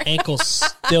 Terrier. My ankles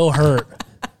still hurt.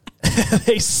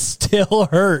 They still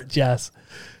hurt, Jess.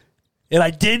 And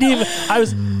I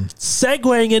was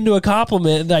segueing into a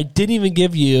compliment that I didn't even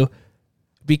give you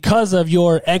because of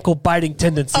your ankle biting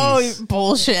tendencies. Oh,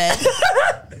 bullshit.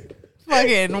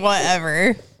 Fucking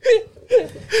whatever.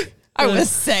 I was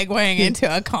segueing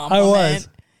into a compliment.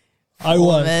 I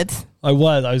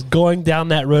was going down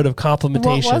that road of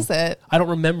complimentation. What was it? I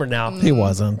don't remember now. He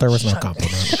wasn't. There was no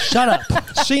compliment. Shut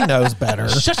up. She knows better.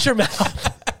 Shut your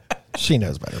mouth. She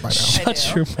knows better by now.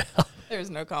 Shut your mouth. There's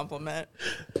no compliment.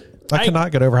 I could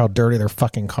not get over how dirty their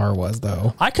fucking car was,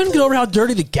 though. I couldn't get over how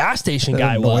dirty the gas station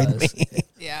guy annoyed was. me.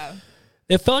 Yeah.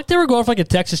 It felt like they were going for like a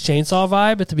Texas Chainsaw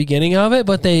vibe at the beginning of it,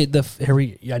 but I know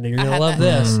you're gonna love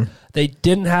this. They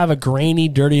didn't have a grainy,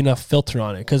 dirty enough filter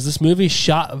on it because this movie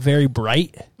shot very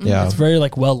bright. Yeah. It's very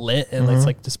like well lit and it's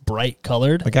like this bright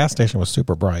colored. The gas station was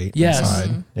super bright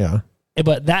inside. Yeah.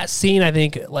 But that scene, I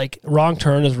think, like Wrong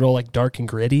Turn is real like dark and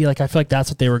gritty. Like I feel like that's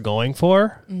what they were going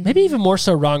for. Maybe even more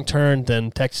so Wrong Turn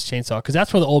than Texas Chainsaw because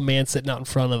that's where the old man's sitting out in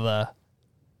front of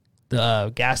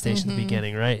the gas station at the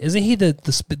beginning, right? Isn't he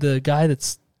the guy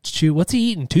that's what's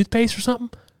he eating? Toothpaste or something?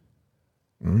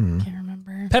 Can't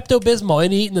remember. Pepto-Bismol,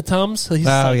 and eating the Tums. So he's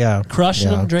crushing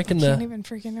them, drinking Can't even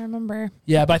freaking remember.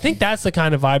 Yeah, but I think that's the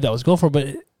kind of vibe that I was going for.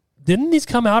 But didn't these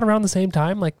come out around the same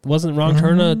time? Like, wasn't Wrong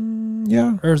Turn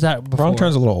Yeah. or is that before? Wrong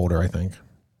Turn's a little older, I think.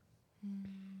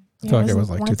 I feel like it was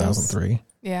like weren't 2003.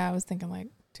 Yeah, I was thinking like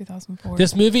 2004.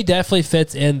 This movie definitely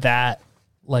fits in that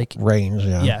like range.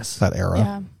 Yeah. Yes. That era.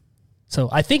 Yeah. So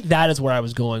I think that is where I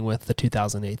was going with the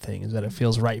 2008 thing, is that it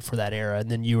feels right for that era. And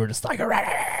then you were just like,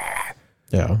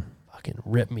 Yeah. fucking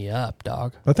rip me up,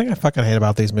 dog. The thing I fucking hate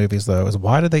about these movies, though, is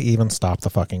why did they even stop the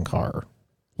fucking car?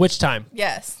 Which time?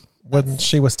 Yes. When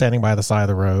she was standing by the side of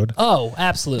the road. Oh,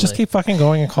 absolutely. Just keep fucking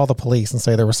going and call the police and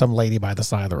say there was some lady by the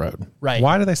side of the road. Right.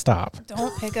 Why do they stop?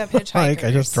 Don't pick up hitchhikers. Like,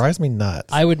 it just drives me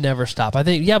nuts. I would never stop. I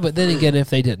think, yeah, but then again, if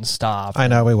they didn't stop, I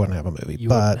know we wouldn't have a movie, you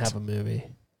but wouldn't have a movie.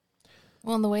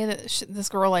 Well, in the way that this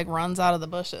girl like runs out of the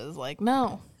bushes, like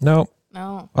no. no,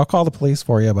 No. I'll call the police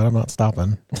for you, but I'm not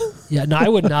stopping. Yeah, no, I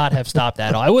would not have stopped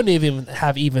at all. I wouldn't even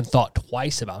have thought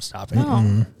twice about stopping.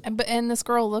 No. And this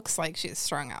girl looks like she's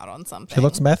strung out on something. She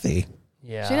looks methy.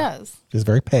 Yeah. She does. She's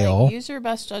very pale. Like, use your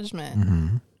best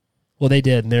judgment. Well, they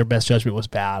did, and their best judgment was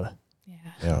bad. Yeah.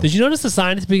 Yeah. Did you notice the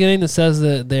sign at the beginning that says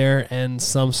that they're in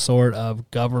some sort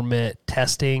of government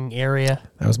testing area?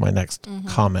 That was my next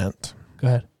comment. Go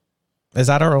ahead. Is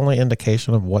that our only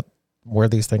indication of where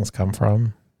these things come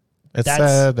from? It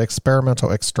said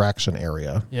experimental extraction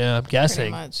area. Yeah, I'm Pretty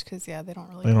guessing. much, because they don't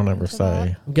really. They don't go ever into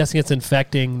say. I'm guessing it's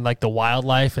infecting like the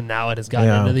wildlife, and now it has gotten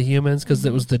Yeah. into the humans because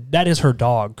it was that is her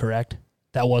dog, correct?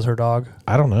 That was her dog.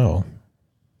 I don't know.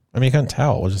 I mean, you couldn't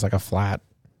tell. It was just like a flat.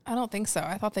 I don't think so.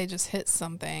 I thought they just hit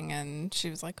something, and she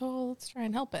was like, "Oh, let's try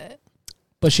and help it."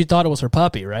 But she thought it was her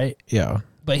puppy, right? Yeah.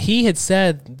 But he had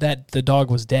said that the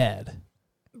dog was dead.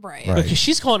 Right. Right. Because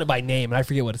she's calling it by name, and I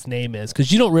forget what its name is.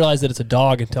 Because you don't realize that it's a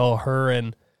dog until her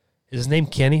and is his name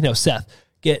Kenny? No, Seth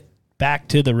get back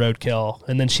to the roadkill,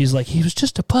 and then she's like, "He was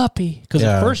just a puppy." Because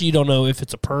at first you don't know if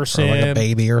it's a person, Or like a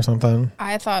baby or something.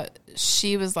 I thought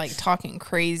she was like talking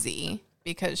crazy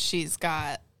because she's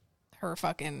got her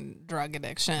fucking drug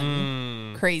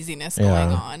addiction craziness Yeah.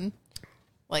 going on.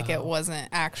 Like it wasn't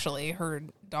actually her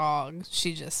dog.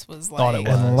 She just was like, Thought it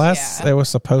was. Unless Yeah. it was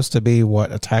supposed to be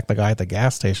what attacked the guy at the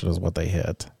gas station is what they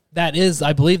hit. That is,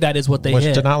 I believe, that is what they Which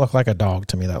hit. did not look like a dog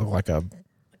to me. That looked like a,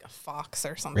 like a fox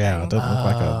or something. yeah, it didn't look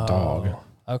like a dog.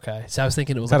 Okay, so I was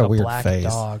thinking it was Had like a weird black face.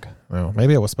 dog. Well,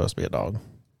 maybe it was supposed to be a dog.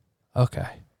 Okay,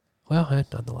 well,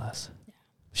 nonetheless,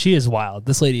 she is wild.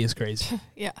 This lady is crazy.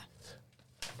 Yeah.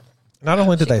 Not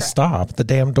only did She they cracked. stop, the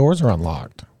damn doors are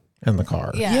unlocked in the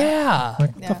car. Yeah. Yeah.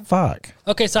 Like, what Yeah. the fuck?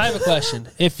 Okay, so I have a question.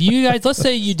 If you guys, let's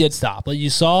say you did stop, like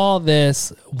you saw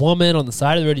this woman on the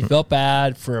side of the road, you felt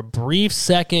bad for a brief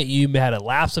second, you had a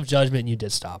lapse of judgment, and you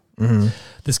did stop.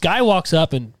 This guy walks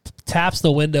up and taps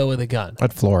the window with a gun.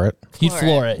 I'd floor it. You'd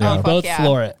floor it. Oh, You'd fuck both yeah.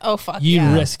 floor it. Oh, fuck You'd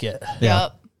yeah. risk it. I Yeah.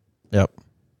 Yep. Yep.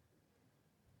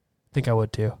 think I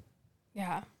would too.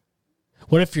 Yeah.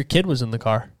 What if your kid was in the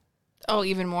car? Oh,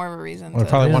 even more of a reason. Well, I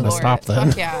probably wanted to floor stop it. then.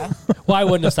 Fuck yeah. Well, I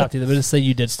wouldn't have stopped either, but just say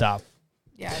you did stop.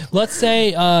 Yeah. Let's say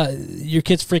your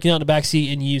kid's freaking out in the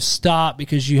backseat and you stop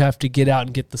because you have to get out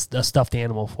and get a stuffed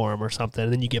animal for him or something.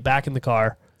 And then you get back in the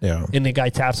car Yeah. and the guy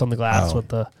taps on the glass Oh. with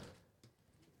the...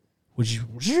 Would you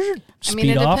I mean, speed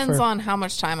it off? depends or- on how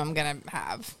much time I'm going to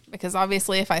have. Because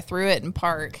obviously, if I threw it in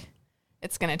park,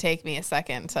 it's going to take me a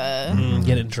second to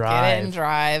Get it and drive. get it and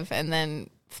drive and then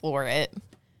floor it.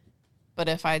 But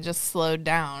if I just slowed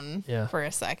down Yeah. for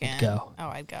a second, Go. oh,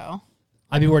 I'd go.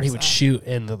 I'd be worried he would 100%. shoot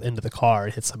into the car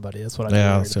and hit somebody. That's what I'd be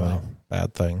Yeah, worried that's the about. only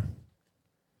bad thing.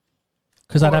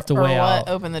 Because I'd have to Or weigh what? out.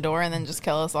 Open the door and then just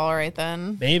kill us all right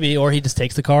then. Maybe, or he just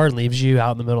takes the car and leaves you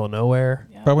out in the middle of nowhere.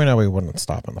 Yeah. But we know we wouldn't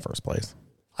stop in the first place.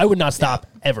 I would not stop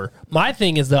ever. My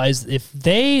thing is though, is if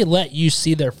they let you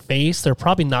see their face, they're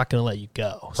probably not going to let you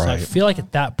go. So I Right. feel like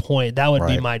at that point, that would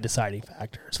be Right. my deciding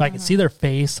factor. So if I can see their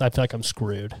face, I feel like I'm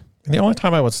screwed. And the only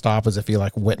time I would stop is if you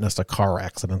like witnessed a car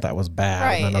accident that was bad.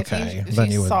 Right, And then if you- okay. if then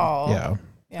you you would. saw- Yeah.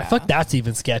 Yeah. I feel like that's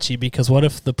even sketchy because what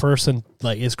if the person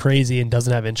like is crazy and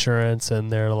doesn't have insurance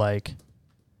and they're like,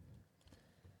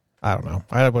 I don't know.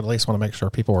 I would at least want to make sure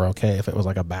people were okay if it was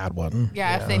like a bad one.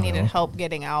 Yeah, if they needed help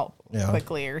getting out Yeah.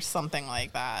 quickly or something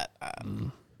like that.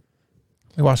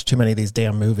 We watch too many of these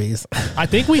damn movies. I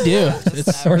think we do.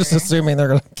 It's, We're just assuming they're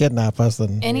going to kidnap us.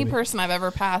 And Any person I've ever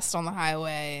passed on the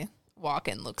highway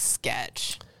walking looks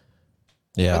sketch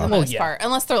for the yeah. most yeah. part.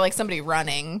 Unless they're like somebody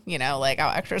running, like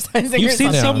out exercising. you've or seen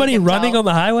something. somebody You can running tell. on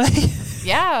the highway,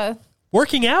 Yeah.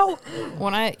 working out.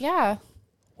 When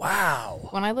Wow.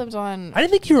 I lived on I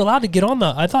didn't think you were allowed to get on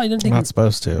the. I thought you didn't I'm think. not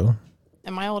supposed to.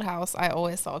 in my old house, I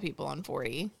always saw people on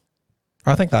 40.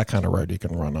 I think that kind of road you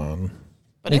can run on.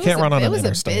 But You it can't was run on it an was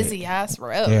interstate. a busy ass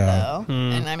road Yeah. though,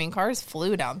 and I mean cars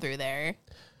flew down through there.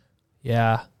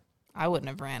 Yeah. I wouldn't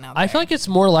have ran out. I there. feel like it's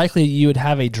more likely you would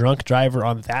have a drunk driver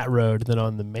on that road than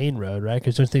on the main road, right?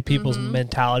 Because don't think people's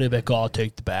mentality would be like, oh, I'll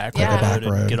take the back Yeah. road, The back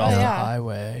and road. get off Oh, the yeah.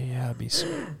 highway. Yeah, it'd be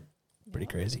pretty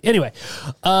crazy. Anyway,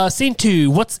 scene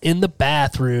 2, what's in the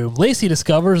bathroom? Lacey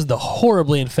discovers the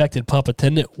horribly infected pump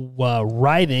attendant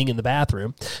writhing in the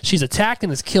bathroom. She's attacked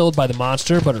and is killed by the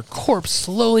monster, but her corpse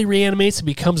slowly reanimates and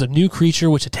becomes a new creature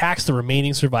which attacks the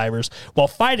remaining survivors. While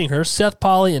fighting her, Seth,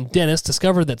 Polly, and Dennis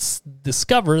discover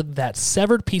that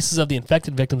severed pieces of the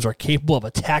infected victims are capable of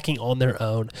attacking on their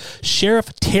own.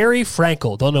 Sheriff Terry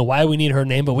Frankel, don't know why we need her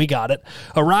name, but we got it,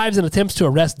 arrives and attempts to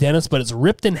arrest Dennis, but is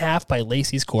ripped in half by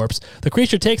Lacey's corpse. The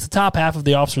creature takes the top half of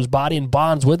the officer's body and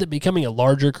bonds with it, becoming a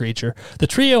larger creature. The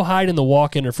trio hide in the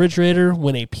walk-in refrigerator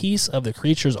when a piece of the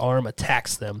creature's arm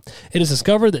attacks them. It is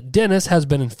discovered that Dennis has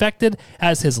been infected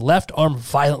as his left arm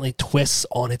violently twists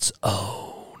on its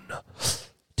own.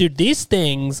 Dude, these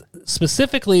things,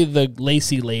 specifically the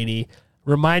Lacey lady,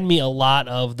 remind me a lot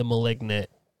of the Malignant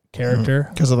character.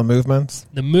 Because of the movements.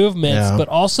 The movements, Yeah. but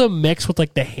also mixed with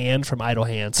like the hand from Idle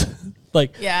Hands.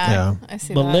 Like yeah, I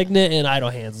see Malignant and Idle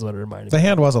Hands is what it reminded The me.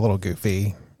 hand was a little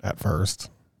goofy at first.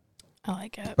 I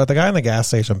like it. But the guy in the gas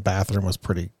station bathroom was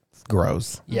pretty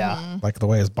gross. Yeah. Like the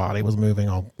way his body was moving,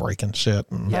 all breaking shit.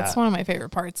 And Yeah. That's one of my favorite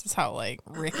parts is how like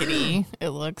rickety it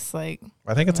looks like.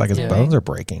 I think it's like his Yeah. bones are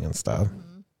breaking and stuff.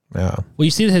 Yeah. Well,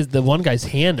 you see the one guy's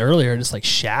hand earlier just like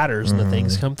shatters and the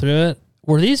things come through it.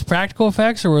 Were these practical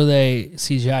effects or were they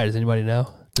CGI? Does anybody know?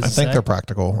 Does I it think say? they're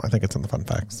practical. I think it's in the fun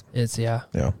facts. It's, yeah.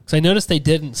 Yeah. Because I noticed they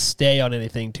didn't stay on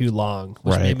anything too long,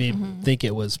 which Right. made me think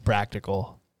it was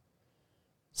practical.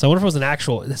 So I wonder if it was an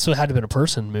actual, so it had to have been a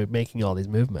person making all these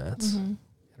movements.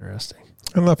 Interesting.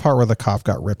 And the part where the cop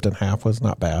got ripped in half was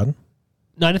not bad.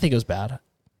 No, I didn't think it was bad.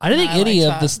 I didn't think I any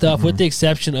like of the that. stuff, with the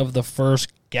exception of the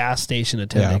first gas station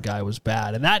attendant guy, was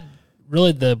bad. And that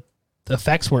really, the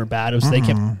effects weren't bad. It was they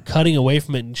kept cutting away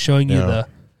from it and showing you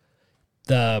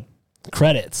the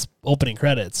credits, opening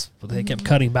credits. But they kept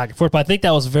cutting back and forth. But I think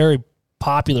that was very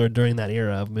popular during that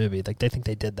era of movie. Like, they think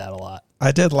they did that a lot.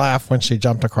 I did laugh when she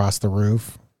jumped across the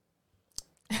roof.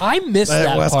 I missed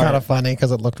that It was part. kind of funny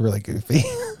because it looked really goofy.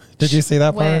 Did you see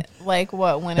that part? When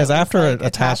Because it after was, it like,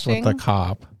 attached with the attaching?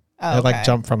 cop, Oh, it like okay.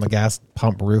 jumped from the gas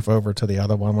pump roof over to the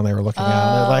other one when they were looking at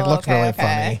it. It like looked okay, really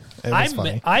okay. funny. It was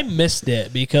funny. I missed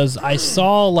it because I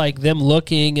saw like them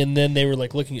looking and then they were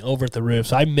like looking over at the roof.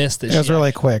 So I missed it. It was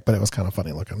really quick, but it was kind of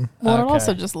funny looking. Well, it Okay.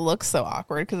 also just looks so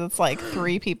awkward because it's like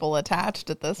 3 people attached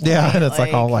at this point. Yeah, and it's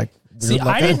like all like weird See,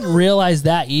 I looking. didn't realize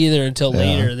that either until Yeah.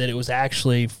 later that it was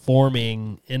actually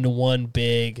forming into one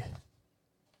big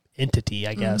entity,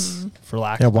 I guess, for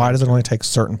lack Yeah, of why does it only take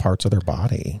certain parts of their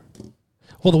body?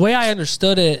 Well, the way I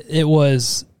understood it, it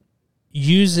was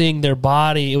using their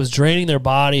body, it was draining their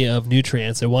body of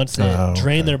nutrients. And once it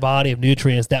drained their body of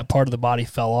nutrients, that part of the body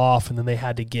fell off, and then they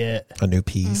had to get A new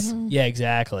piece. Yeah,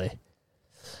 exactly.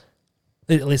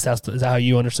 At least is that how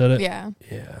you understood it? Yeah.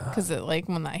 Yeah. Because it like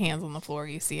when that hand's on the floor,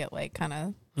 you see it like kind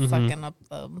of Mm-hmm. sucking up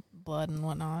the blood and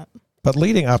whatnot. But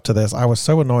leading up to this, I was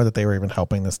so annoyed that they were even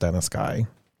helping this Dennis guy.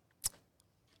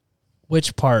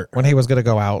 Which part? When he was going to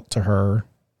go out to her,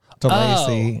 to Oh.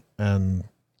 Lacey, and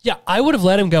Yeah, I would have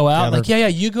let him go out. Yeah, Like, yeah,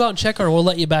 you go out and check her, and we'll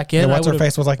let you back in. what's her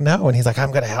face was like, no. And he's like,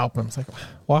 I'm going to help him. It's like,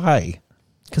 why?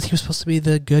 Because he was supposed to be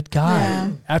the good guy.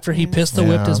 Yeah. After he pistol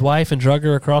whipped Yeah. his wife and drug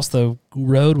her across the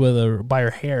road with her by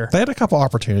her hair. They had a couple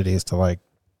opportunities to like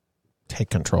take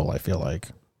control, I feel like.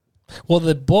 Well,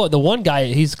 the one guy,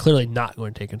 he's clearly not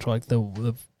going to take control. Like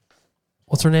the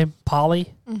what's her name?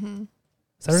 Polly. Mm-hmm.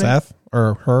 Is that her name? Seth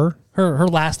or her? Her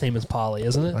last name is Polly,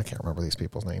 isn't it? I can't remember these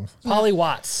people's names. Polly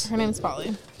Watts. Her name's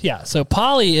Polly. Yeah. So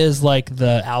Polly is like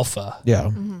the alpha. Yeah.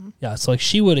 Yeah. So like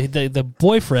she would the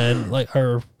boyfriend, like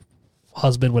her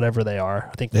husband, whatever they are,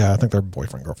 I think, Yeah, I think they're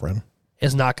boyfriend, girlfriend.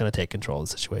 is not going to take control of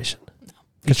the situation.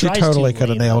 Because she tries totally to could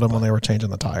have lean nailed up him when on- they were changing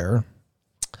the tire.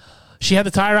 She had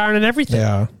the tire iron and everything.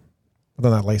 Yeah. But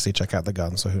then that Lacey chick had the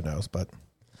gun, so who knows? But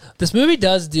This movie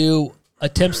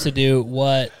attempts to do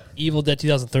what Evil Dead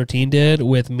 2013 did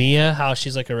with Mia, how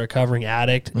she's like a recovering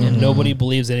addict and nobody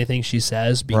believes anything she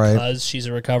says because she's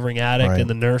a recovering addict Right. and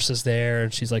the nurse is there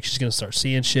and she's like, she's going to start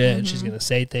seeing shit and she's going to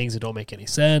say things that don't make any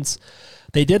sense.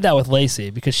 They did that with Lacey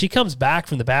because she comes back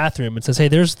from the bathroom and says, hey,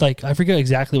 there's like, I forget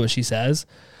exactly what she says,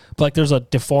 but like there's a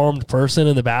deformed person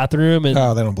in the bathroom and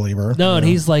they don't believe her. and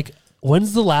he's like,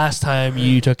 when's the last time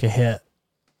you took a hit?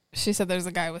 She said there's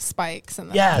a guy with spikes in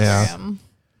the Yes. bathroom.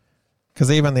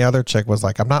 Because even the other chick was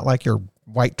like, I'm not like your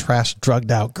white trash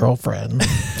drugged out girlfriend.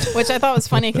 Which I thought was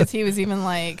funny because he was even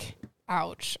like,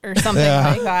 ouch, or something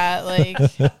like that. Like,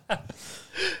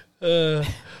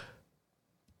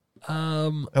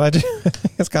 And I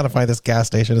it's kind of funny. This gas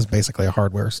station is basically a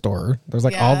hardware store. There's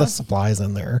like all the supplies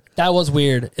in there. That was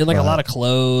weird. And like a lot of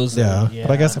clothes. Yeah. And,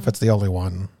 But I guess if it's the only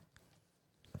one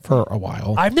for a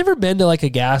while. I've never been to like a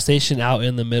gas station out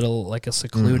in the middle, like a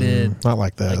secluded, not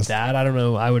like this. like that. I don't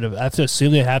know. I have to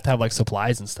assume they have to have like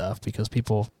supplies and stuff because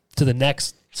people to the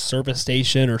next service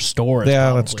station or store is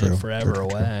that's probably true. forever True.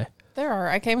 away. there are.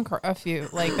 I came across a few.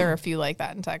 Like, there are a few like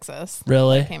that in Texas.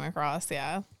 Really? I came across,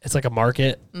 yeah. It's like a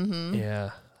market. Mm-hmm.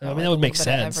 Yeah. I Like mean, that would make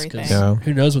sense because everything.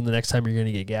 who knows when the next time you're going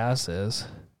to get gas is.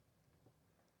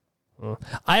 Well,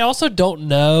 I also don't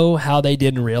know how they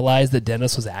didn't realize that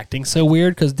Dennis was acting so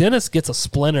weird because Dennis gets a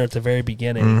splinter at the very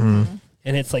beginning. Mm-hmm.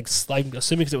 And it's like, I'm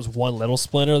assuming because it was one little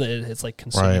splinter that it's like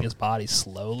consuming Right. his body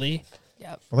slowly.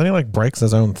 Yep. Well, then he like breaks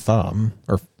his own thumb.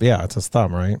 Or, yeah, it's his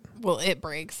thumb, right? Well, it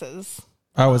breaks his.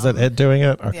 Oh, is it doing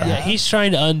it? Okay. Yeah, he's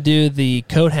trying to undo the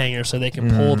coat hanger so they can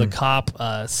pull the cop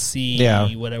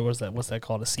whatever was that? What's that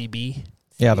called? A CB?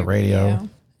 Yeah, the radio.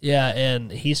 Yeah,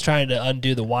 and he's trying to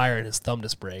undo the wire and his thumb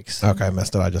just breaks. Okay, I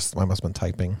missed it. I must have been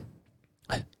typing.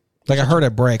 Like I heard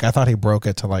it break. I thought he broke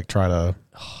it to like try to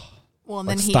Well, and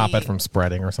like then stop it from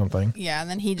spreading or something. Yeah, and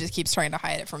then he just keeps trying to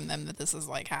hide it from them that this is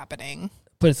like happening.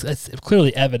 But it's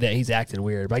clearly evident he's acting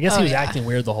weird. But I guess he was yeah. acting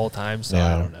weird the whole time, so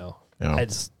Yeah. I don't know. Yeah. I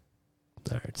just...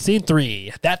 All right. Scene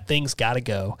 3. That thing's got to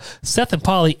go. Seth and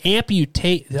Polly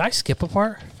amputate... Did I skip a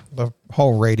part? The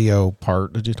whole radio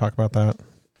part. Did you talk about that?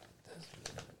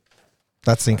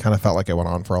 That scene kind of felt like it went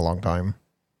on for a long time.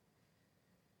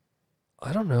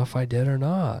 I don't know if I did or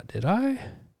not. Did I?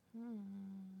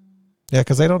 Yeah,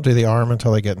 because they don't do the arm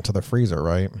until they get into the freezer,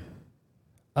 right?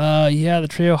 Yeah, the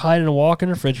trio hide and walk in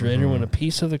the refrigerator when a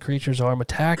piece of the creature's arm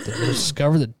attacked it. They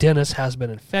discover that Dennis has been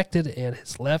infected and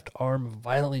his left arm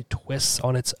violently twists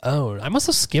on its own. I must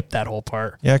have skipped that whole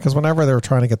part. Yeah, because whenever they were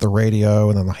trying to get the radio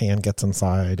and then the hand gets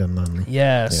inside and then...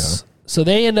 Yes. So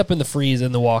they end up in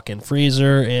the walk-in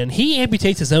freezer, and he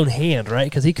amputates his own hand, right?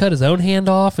 Because he cut his own hand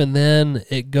off, and then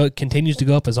it continues to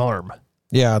go up his arm.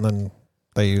 Yeah, and then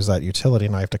they use that utility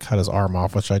knife to cut his arm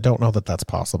off, which I don't know that that's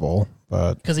possible,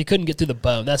 but... Because he couldn't get through the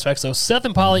bone. That's right. So Seth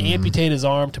and Polly amputate his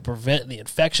arm to prevent the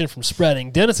infection from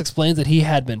spreading. Dennis explains that he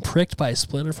had been pricked by a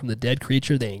splinter from the dead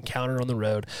creature they encountered on the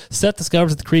road. Seth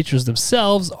discovers that the creatures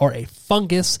themselves are a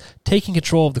fungus, taking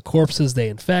control of the corpses they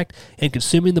infect and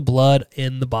consuming the blood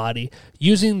in the body,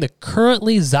 using the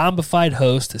currently zombified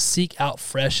host to seek out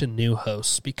fresh and new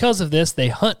hosts. Because of this, they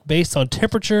hunt based on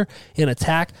temperature and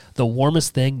attack the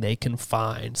warmest thing they can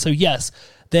find. So yes,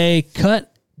 they cut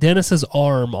Dennis's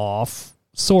arm off,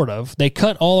 sort of. They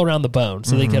cut all around the bone.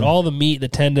 So they get all the meat, the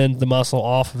tendon, the muscle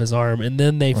off of his arm, and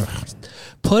then they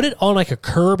put it on like a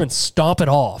curb and stomp it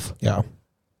off. Yeah.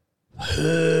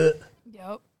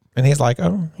 Yep. And he's like,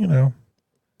 oh, you know.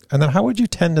 And then how would you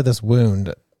tend to this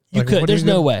wound? You could. what There's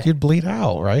no way. You'd bleed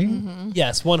out, right?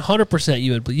 Yes, 100%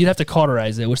 you would. You'd have to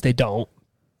cauterize it, which they don't.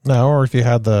 No, or if you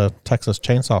had the Texas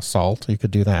chainsaw salt, you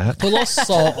could do that. Put a little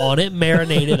salt on it,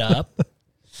 marinate it up.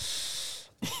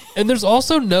 And there's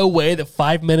also no way that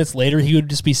 5 minutes later he would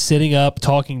just be sitting up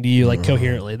talking to you like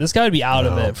coherently. This guy would be out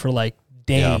of it for like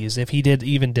days if he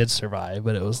did survive.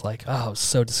 But it was like, oh, it was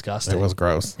so disgusting. It was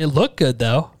gross. It looked good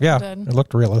though. Yeah, Good. it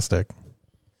looked realistic.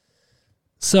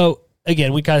 So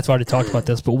again, we kind of already talked about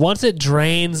this, but once it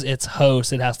drains its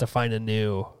host, it has to find a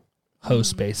new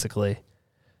host basically.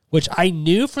 Which I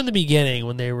knew from the beginning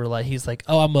when they were like, he's like,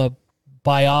 oh, I'm a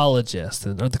biologist,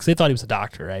 and because they thought he was a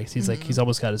doctor, right? He's like, he's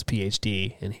almost got his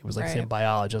PhD, and he was like saying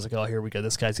biology. I was like, oh, here we go.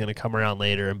 This guy's going to come around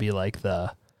later and be like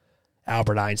the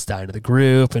Albert Einstein of the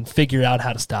group and figure out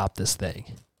how to stop this thing,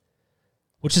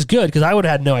 which is good because I would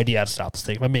have had no idea how to stop this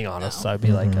thing. If I'm being honest, so I'd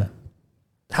be like,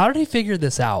 how did he figure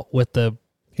this out with the?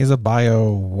 He's a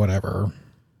biology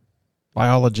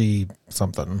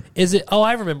something. Is it? Oh,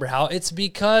 I remember how. It's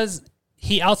because.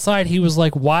 He was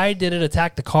like, why did it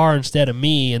attack the car instead of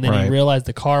me? And then he realized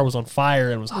the car was on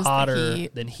fire and was hotter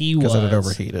than he was. Because it had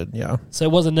overheated, yeah. So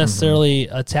it wasn't necessarily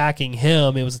attacking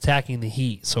him. It was attacking the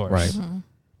heat source. Right.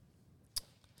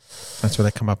 That's where they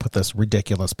come up with this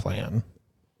ridiculous plan.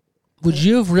 Would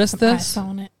you have risked this?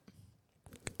 On it.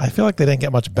 I feel like they didn't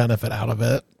get much benefit out of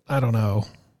it. I don't know.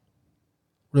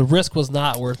 The risk was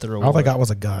not worth the reward. All they got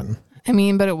was a gun. I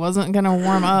mean, but it wasn't going to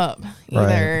warm up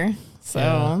either. Right.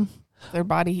 So their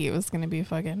body heat was going to be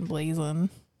fucking blazing.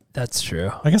 That's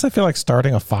true. I guess I feel like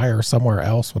starting a fire somewhere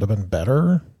else would have been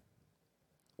better.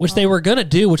 Which they were going to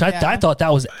do, which I thought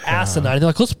that was asinine. They're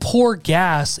like, let's pour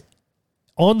gas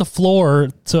on the floor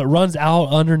so it runs out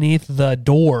underneath the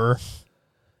door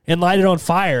and light it on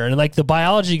fire. And like the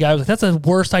biology guy was like, that's the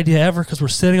worst idea ever because we're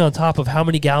sitting on top of how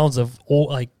many gallons of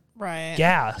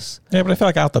gas. Yeah, but I feel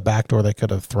like out the back door they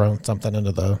could have thrown something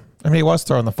into the. I mean, he was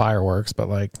throwing the fireworks, but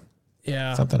like.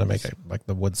 Yeah. Something to make it like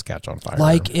the woods catch on fire.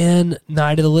 Like in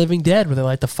Night of the Living Dead, where they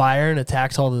light the fire and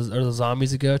attacks all the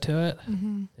zombies that go to it.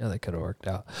 Mm-hmm. Yeah, that could have worked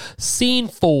out. Scene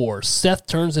 4. Seth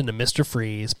turns into Mr.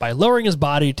 Freeze. By lowering his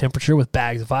body temperature with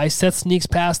bags of ice, Seth sneaks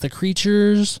past the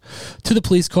creatures to the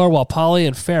police car while Polly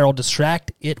and Farrell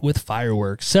distract it with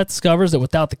fireworks. Seth discovers that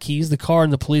without the keys, the car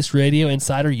and the police radio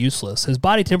inside are useless. His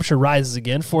body temperature rises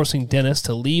again, forcing Dennis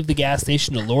to leave the gas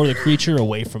station to lure the creature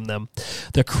away from them.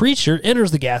 The creature enters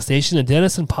the gas station and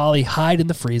Dennis and Polly hide in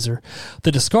the freezer.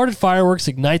 The discarded fireworks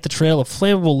ignite the trail of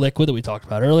flammable liquid that we talked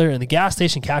about earlier, and the gas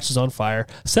station catches on fire.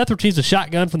 Seth retrieves a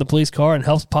shotgun from the police car and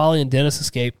helps Polly and Dennis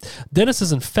escape. Dennis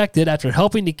is infected after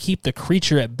helping to keep the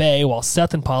creature at bay while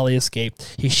Seth and Polly escape.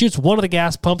 He shoots one of the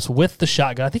gas pumps with the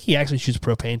shotgun. I think he actually shoots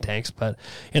propane tanks,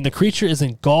 and the creature is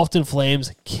engulfed in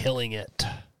flames, killing it.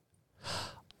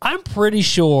 I'm pretty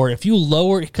sure if you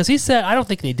lower, because he said, I don't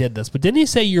think they did this, but didn't he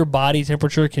say your body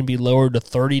temperature can be lowered to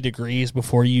 30 degrees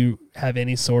before you have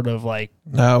any sort of like...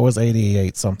 No, it was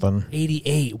 88 something.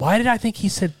 88. Why did I think he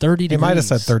said 30 degrees? He might have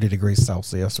said 30 degrees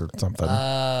Celsius or something.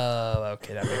 Oh,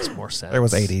 okay, that makes more sense. It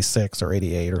was 86 or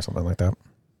 88 or something like that.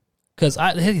 Because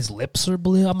I think his lips are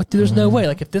blue. I'm like, dude, there's no way.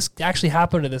 Like, if this actually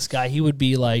happened to this guy, he would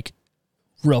be like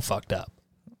real fucked up.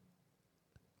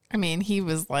 I mean, he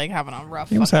was like having a rough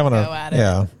He was having go a... at it.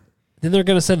 Yeah. Then they're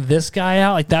going to send this guy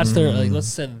out? Like, that's their... Like, let's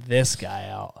send this guy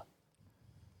out.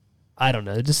 I don't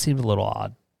know. It just seemed a little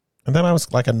odd. And then I was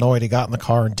like annoyed he got in the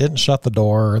car and didn't shut the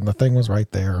door and the thing was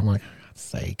right there. I'm like, for God's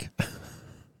sake.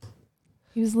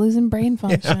 He was losing brain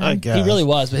function. Yeah, I guess. He really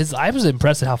was. But I was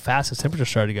impressed at how fast his temperature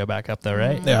started to go back up, though,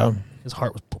 right? Yeah. His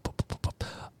heart was... Boop, boop, boop, boop,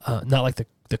 boop. Not like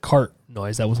the cart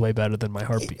noise. That was way better than my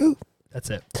heartbeat. That's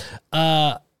it.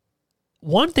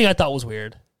 One thing I thought was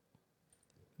weird.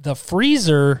 The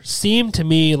freezer seemed to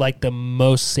me like the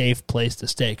most safe place to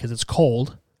stay because it's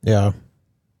cold. Yeah.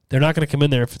 They're not going to come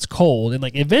in there if it's cold. And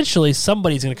like eventually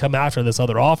somebody's going to come after this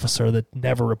other officer that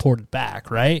never reported back,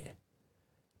 right?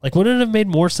 Like wouldn't it have made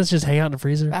more sense to just hang out in the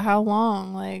freezer? But how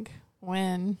long? Like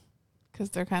when? Because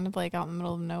they're kind of like out in the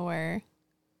middle of nowhere.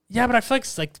 Yeah, but I feel like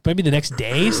it's like maybe the next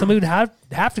day somebody would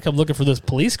have to come looking for this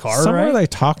police car, Somewhere right? they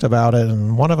talked about it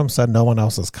and one of them said no one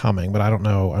else is coming, but I don't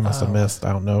know. I must have missed.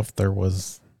 I don't know if there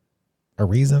was a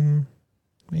reason,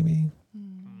 maybe.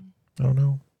 I don't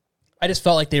know. I just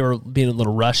felt like they were being a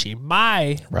little rushy.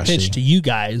 My pitch to you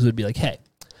guys would be like, hey,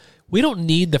 we don't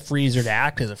need the freezer to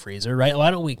act as a freezer, right?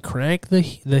 Why don't we crank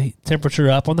the temperature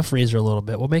up on the freezer a little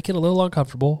bit? We'll make it a little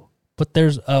uncomfortable, but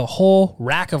there's a whole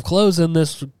rack of clothes in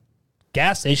this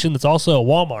gas station that's also a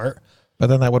Walmart. But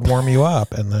then that would warm you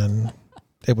up and then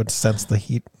it would sense the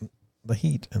heat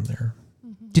in there.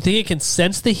 Do you think it can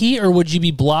sense the heat, or would you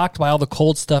be blocked by all the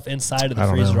cold stuff inside of the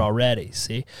freezer know. already?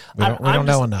 See, We don't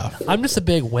know enough. I'm just a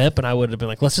big wimp, and I would have been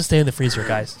like, let's just stay in the freezer,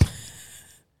 guys.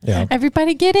 Yeah.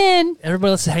 Everybody get in.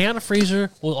 Everybody, let's hang out in the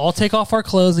freezer. We'll all take off our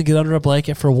clothes and get under a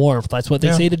blanket for warmth. That's what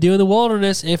they say to do in the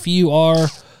wilderness if you are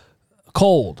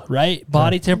cold, right?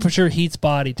 Body temperature heats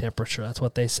body temperature. That's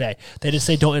what they say. They just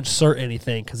say don't insert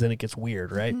anything because then it gets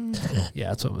weird, right?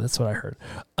 Yeah, that's what I heard.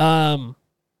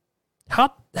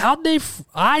 How'd they?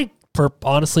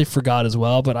 Honestly forgot as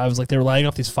well, but I was like, they were lighting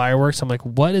off these fireworks. I'm like,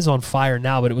 what is on fire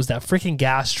now? But it was that freaking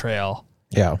gas trail.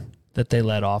 Yeah. That they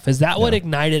let off. Is that what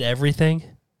ignited everything?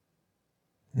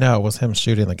 No, it was him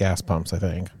shooting the gas pumps, I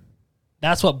think.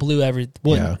 That's what blew everything.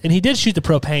 Yeah. And he did shoot the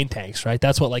propane tanks, right?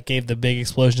 That's what like gave the big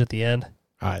explosion at the end.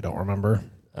 I don't remember.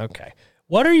 Okay.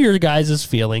 What are your guys'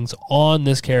 feelings on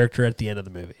this character at the end of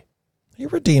the movie? He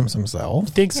redeems himself.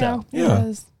 You think so?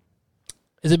 Yeah.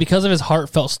 Is it because of his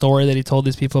heartfelt story that he told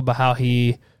these people about how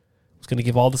he was going to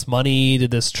give all this money to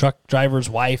this truck driver's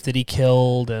wife that he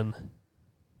killed? And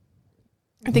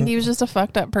I think he was just a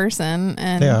fucked up person,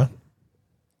 and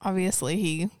obviously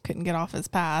he couldn't get off his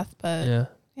path. But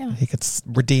yeah, he could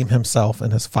redeem himself in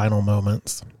his final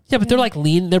moments. Yeah, but they're like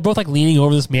they're both like leaning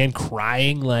over this man,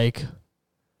 crying. Like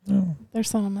they're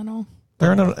sentimental.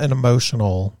 They're in an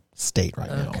emotional state right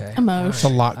now. Emotion. There's a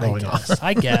lot going on.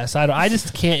 I guess I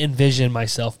just can't envision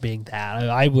myself being that.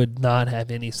 I would not have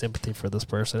any sympathy for this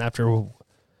person after.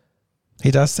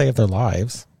 He does save their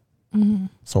lives,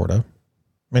 sort of.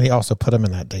 I mean, he also put them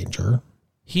in that danger.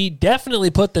 He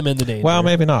definitely put them in the danger. Well,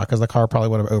 maybe not, because the car probably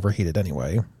would have overheated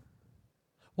anyway.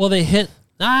 Well, they hit...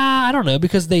 I don't know,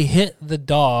 because they hit the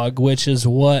dog, which is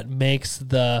what makes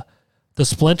the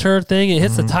splinter thing. It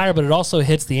hits the tire, but it also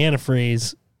hits the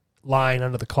antifreeze line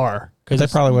under the car. They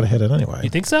probably would have hit it anyway. You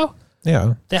think so?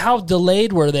 Yeah. How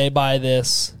delayed were they by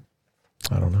this?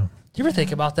 I don't know. Do you ever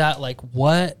think about that? Like,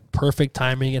 what perfect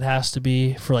timing it has to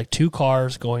be for like two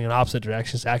cars going in opposite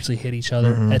directions to actually hit each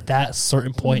other at that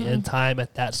certain point in time,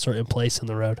 at that certain place in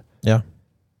the road? Yeah.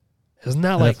 Isn't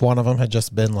that And like... if one of them had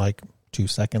just been like 2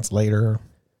 seconds later.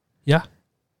 Yeah.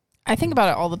 I think about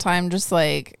it all the time, just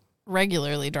like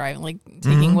regularly driving, like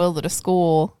taking Wilda to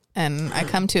school, and I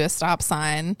come to a stop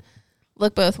sign,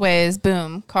 look both ways,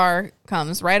 boom, car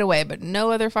comes right away, but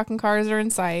no other fucking cars are in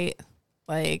sight.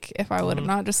 Like, if I would have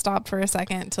not just stopped for a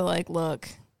second to like look,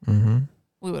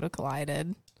 we would have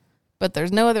collided. But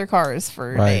there's no other cars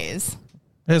for days.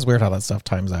 It is weird how that stuff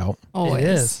times out. Always. It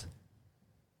is.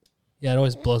 Yeah, it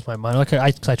always blows my mind. Like,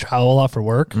 I travel a lot for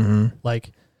work.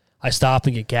 Like, I stop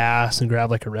and get gas and grab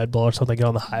like a Red Bull or something, get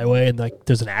on the highway, and like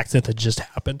there's an accident that just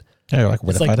happened. Yeah, you're like, what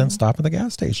It's if like- I didn't stop at the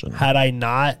gas station? Had I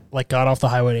not like got off the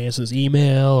highway to answer this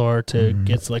email or to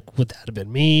get to, like, would that have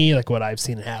been me? Like what I've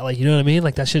seen it like, you know what I mean?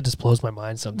 Like that shit just blows my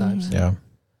mind sometimes. Yeah.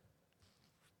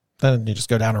 Then you just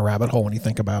go down a rabbit hole when you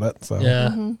think about it. So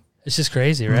Yeah. It's just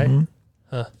crazy, right?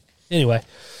 Huh. Anyway,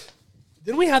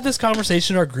 didn't we have this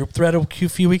conversation in our group thread a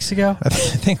few weeks ago? I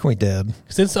think we did.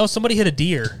 Since somebody hit a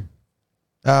deer.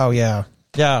 Oh, yeah.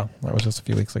 Yeah. That was just a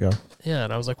few weeks ago. Yeah,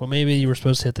 and I was like, well, maybe you were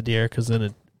supposed to hit the deer because then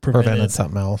it Prevented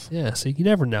something else. Yeah, so you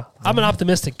never know. I'm an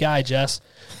optimistic guy, Jess.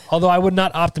 Although I would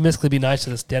not optimistically be nice to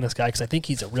this Dennis guy because I think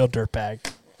he's a real dirtbag.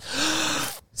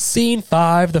 Scene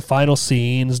 5, the final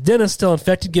scenes. Dennis, still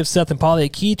infected, gives Seth and Polly a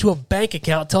key to a bank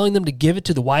account, telling them to give it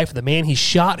to the wife of the man he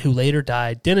shot, who later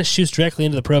died. Dennis shoots directly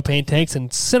into the propane tanks,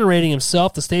 incinerating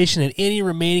himself, the station, and any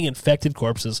remaining infected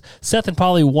corpses. Seth and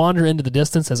Polly wander into the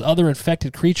distance as other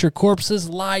infected creature corpses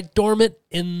lie dormant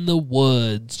in the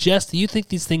woods. Jess, do you think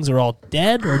these things are all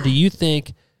dead, or do you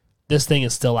think this thing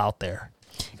is still out there?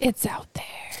 It's out there.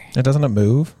 It doesn't it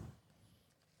move?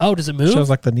 Oh, does it It move? shows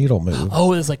like the needle move.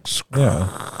 Oh, it's like... Yeah.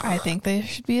 I think there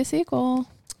should be a sequel.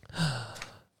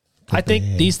 I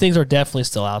think these things are definitely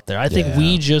still out there. I think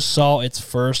we just saw its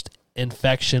first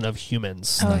infection of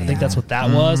humans. I think that's what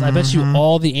that was. I bet you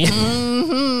all the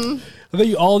I bet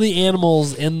you all the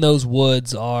animals in those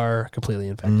woods are completely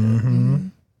infected.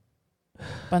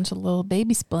 Bunch of little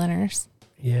baby splinters.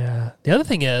 Yeah. The other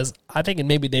thing is, I think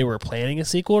maybe they were planning a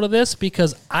sequel to this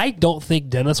because I don't think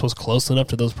Dennis was close enough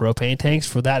to those propane tanks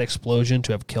for that explosion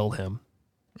to have killed him.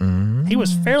 He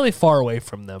was fairly far away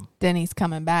from them. Denny's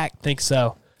coming back. I think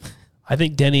so. I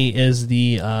think Denny is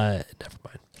the never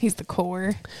mind. He's the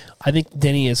core. I think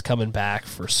Denny is coming back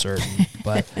for certain.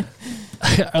 But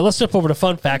let's jump over to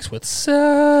fun facts with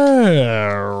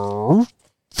Sarah.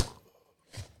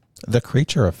 The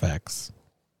creature effects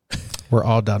were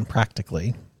all done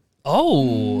practically.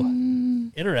 Oh,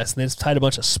 interesting. They just tied a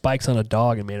bunch of spikes on a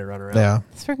dog and made it run around. Yeah.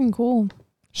 It's freaking cool.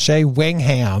 Shea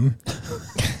Wingham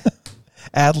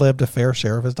ad-libbed a fair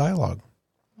share of his dialogue.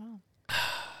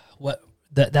 What?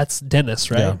 That's Dennis,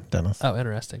 right? Yeah, Dennis. Oh,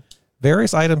 interesting.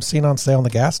 Various items seen on sale in the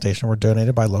gas station were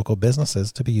donated by local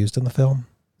businesses to be used in the film.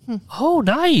 Oh,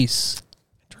 nice.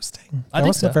 Interesting. I That think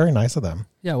was so. very nice of them.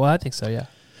 Yeah, well, I think so, yeah.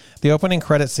 The opening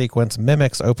credit sequence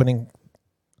mimics opening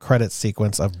credit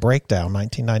sequence of Breakdown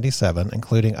 1997,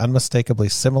 including unmistakably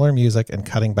similar music and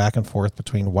cutting back and forth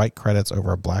between white credits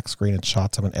over a black screen and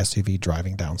shots of an SUV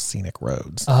driving down scenic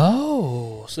roads.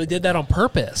 Oh, so they did that on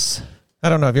purpose. I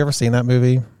don't know. Have you ever seen that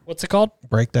movie, What's it called?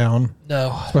 Breakdown?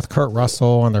 No. It's with Kurt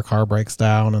Russell and their car breaks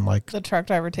down and like, The truck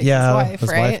driver takes Yeah, his wife, his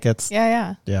right? wife gets-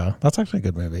 yeah. that's actually a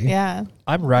good movie. Yeah.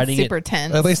 I'm writing Super it.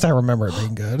 tense. At least I remember it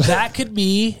being good. That could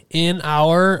be in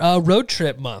our road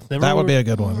trip month. Remember That would be we- a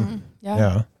good one. Yeah.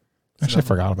 Yeah. Actually, I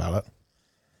forgot about it.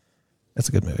 It's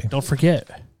a good movie. Don't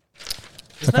forget.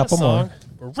 Isn't couple that a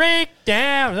song?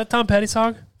 Breakdown. Is that Tom Petty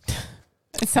song?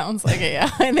 It sounds like it. Yeah,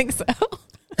 I think so.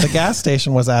 The gas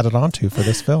station was added onto for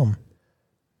this film.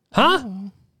 Huh?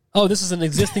 Oh, this is an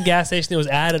existing gas station that was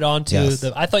added onto Yes.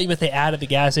 the... I thought you meant they added the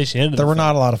gas station into There the were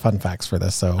not a lot of fun facts for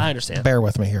this, so I understand. bear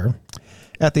with me here.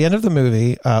 At the end of the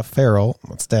movie, Farrell,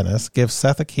 that's Dennis, gives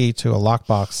Seth a key to a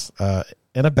lockbox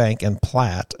in a bank in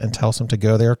Platt and tells him to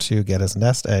go there to get his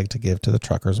nest egg to give to the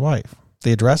trucker's wife.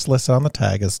 The address listed on the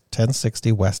tag is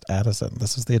 1060 West Addison.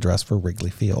 This is the address for Wrigley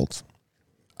Fields.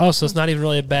 Oh, so it's not even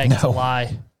really a bank. It's a No.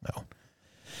 lie. No.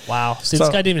 Wow. See, So- this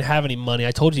guy didn't even have any money.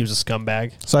 I told you he was a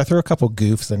scumbag. So I threw a couple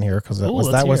goofs in here because Ooh, let's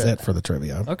that was hear it it. for the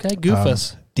trivia. Okay, goof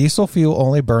us. Diesel fuel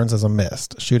only burns as a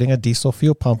mist. Shooting a diesel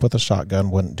fuel pump with a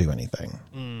shotgun wouldn't do anything.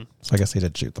 So I guess he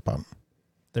did shoot the pump.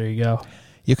 There you go.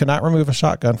 You cannot remove a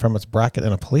shotgun from its bracket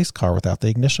in a police car without the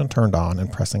ignition turned on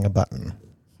and pressing a button.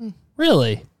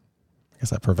 Really? I guess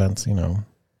that prevents,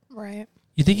 Right.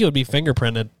 You think it would be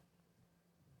fingerprinted?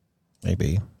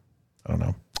 maybe. I don't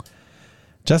know.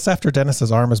 Just after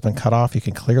Dennis's arm has been cut off, you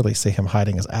can clearly see him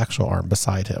hiding his actual arm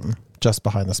beside him, just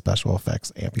behind the special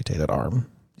effects amputated arm.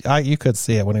 You could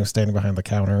see it when he was standing behind the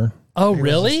counter. Oh, He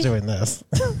was really? just doing this.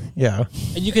 Yeah.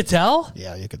 And you could tell?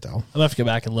 Yeah, you could tell. I'm going to have to go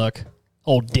back and look.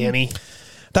 Old Danny.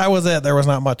 That was it. There was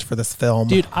not much for this film.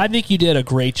 Dude, I think you did a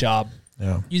great job.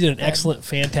 Yeah. You did an excellent,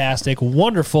 fantastic,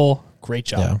 wonderful, great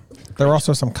job. Yeah. There were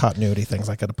also some continuity things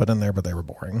I could have put in there, but they were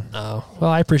boring. Oh, well,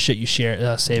 I appreciate you saving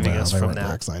us They from weren't that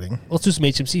that. exciting. Let's do some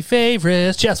HMC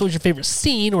favorites. Jess, what was your favorite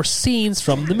scene or scenes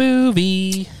from the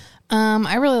movie?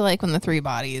 I really like when the three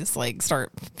bodies like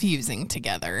start fusing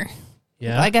together.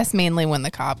 Yeah. I guess mainly when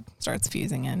the cop starts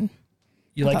fusing in.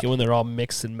 You like it when they're all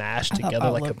mixed and mashed I thought together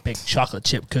that like a looked- big chocolate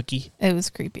chip cookie. It was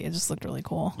creepy. It just looked really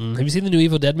cool. Have you seen the new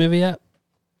Evil Dead movie yet?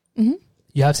 Mhm.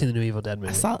 You have seen the new Evil Dead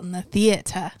movie. I saw it in the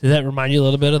theater. Did that remind you a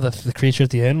little bit of the creature at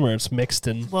the end where it's mixed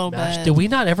and Little mashed? bit. Did we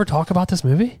not ever talk about this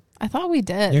movie? I thought we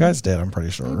did. You guys did, I'm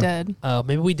pretty sure. We did.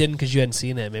 Maybe we didn't because you hadn't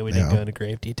seen it. Maybe we didn't Yeah. go into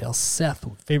grave detail. Seth,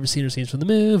 favorite scene or scenes from the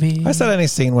movie? I said any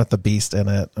scene with the beast in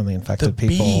it and the infected The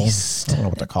people. beast. I don't know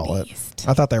what to call it. Beast.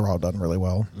 I thought they were all done really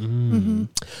well.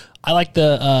 I like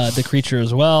the creature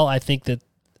as well. I think that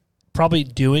probably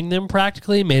doing them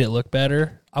practically made it look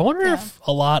better. I wonder Yeah. if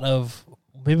a lot of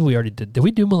maybe we already did. Did we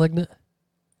do Malignant?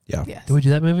 Yeah. Yes. Did we do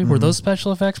that movie? Mm-hmm. Were those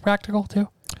special effects practical too?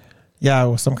 Yeah, it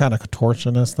was some kind of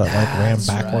contortionist that like ran That's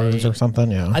backwards right. or something.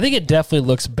 Yeah. I think it definitely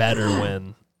looks better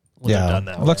when they're yeah. done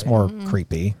that It looks way, more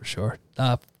creepy. for sure.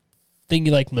 Thing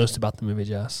you liked most about the movie,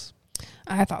 Jess?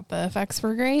 I thought the effects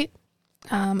were great.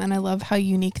 And I love how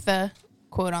unique the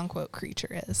quote unquote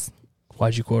creature is.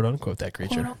 Why'd you quote unquote that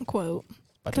creature? Quote unquote.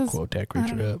 About to 'cause quote that I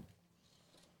creature don't up.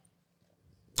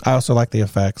 I also like the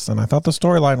effects, and I thought the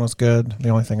storyline was good. The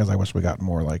only thing is I wish we got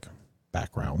more like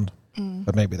background.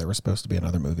 But maybe there was supposed to be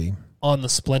another movie. On the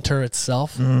Splinter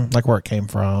itself? Like where it came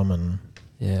from and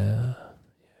Yeah.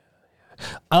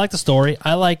 I like the story.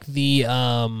 I like the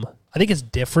I think it's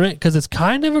different because it's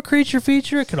kind of a creature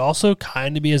feature. It could also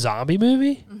kind of be a zombie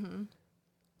movie.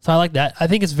 So I like that. I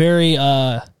think it's very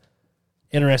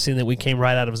interesting that we came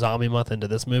right out of zombie month into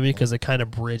this movie because it kind of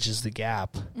bridges the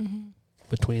gap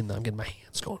between them. I'm getting my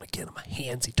hands going again. My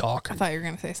handsy I talking. thought you were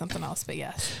going to say something else, but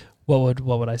yes. What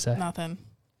would I say? Nothing.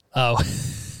 Oh,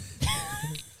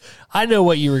 I know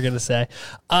what you were going to say.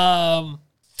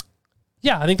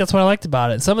 Yeah, I think that's what I liked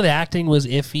about it. Some of the acting was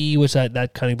iffy, which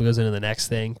that kind of goes into the next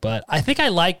thing. But I think I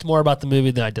liked more about the movie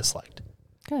than I disliked.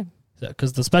 Good.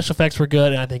 Because the special effects were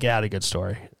good, and I think it had a good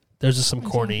story. There's just some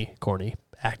corny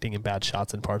acting and bad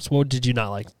shots and parts. What did you not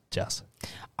like, Jess?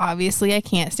 Obviously, I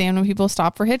can't stand when people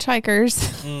stop for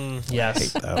hitchhikers.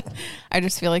 Yes, that. I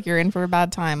just feel like you're in for a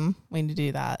bad time when you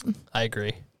do that. I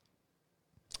agree.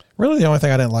 Really the only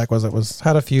thing I didn't like was it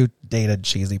had a few dated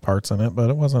cheesy parts in it,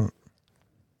 but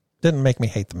didn't make me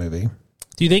hate the movie.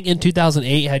 Do you think in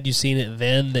 2008, had you seen it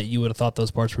then, that you would have thought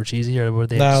those parts were cheesy, or were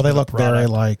they? No, just they a look very product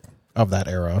like of that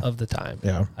era. of the time.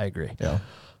 Yeah. I agree.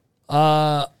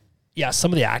 Yeah. Yeah,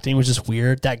 some of the acting was just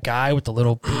weird. That guy with the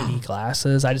little beady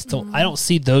glasses, I don't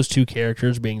see those two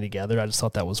characters being together. I just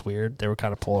thought that was weird. They were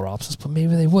kind of polar opposites, but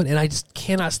maybe they would. And I just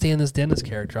cannot stand this Dennis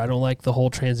character. I don't like the whole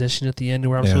transition at the end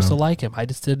where I'm supposed to like him.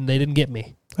 They didn't get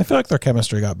me. I feel like their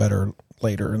chemistry got better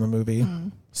later in the movie.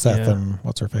 Seth Yeah. and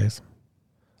what's her face?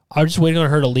 I was just waiting on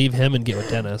her to leave him and get with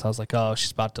Dennis. I was like, oh,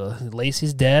 she's about to.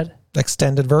 Lacey's dead.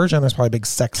 Extended version. There's probably a big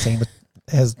sex scene with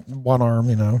his one arm,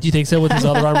 Do you think so? With his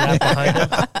other arm wrapped behind him,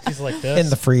 he's like this in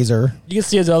the freezer. You can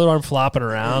see his other arm flopping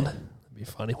around. That'd be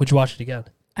funny. Would you watch it again?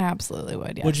 I absolutely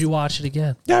would, yes. Would you watch it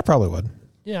again? Yeah, I probably would.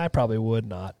 Yeah, I probably would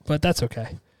not, but that's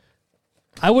okay.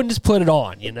 I wouldn't just put it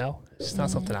on, It's not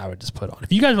something I would just put on.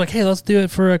 If you guys were like, hey, let's do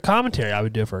it for a commentary, I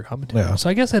would do it for a commentary. Yeah. So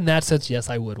I guess in that sense, yes,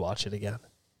 I would watch it again.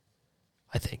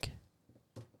 I think.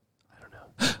 I don't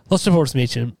know. Let's jump over to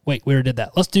some HM. Wait, we already did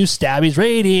that. Let's do Stabby's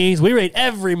ratings. We rate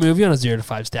every movie on a 0 to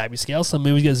 5 Stabby scale. Some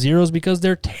movies get zeros because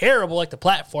they're terrible, like The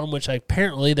Platform, which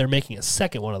apparently they're making a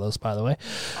second one of those, by the way.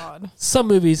 Odd. Some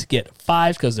movies get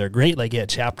 5s because they're great. Like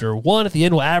Chapter 1 at the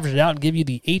end will average it out and give you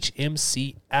the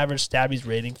HMC average Stabby's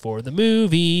rating for the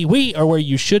movie. We are where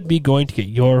you should be going to get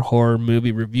your horror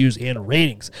movie reviews and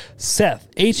ratings.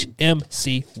 Seth,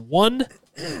 HMC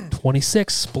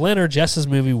 126, Splinter, Jess's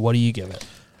movie. What do you give it?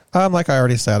 Like I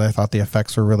already said, I thought the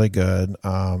effects were really good.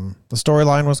 The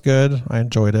storyline was good. I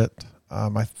enjoyed it.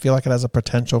 I feel like it has a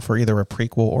potential for either a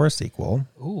prequel or a sequel.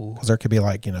 Ooh. Because there could be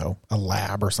like, a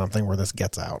lab or something where this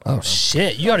gets out. I don't know.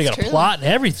 Shit, you already got a true. plot and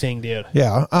everything, dude.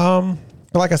 Yeah.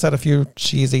 But like I said, a few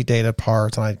cheesy dated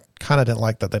parts, and I kind of didn't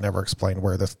like that they never explained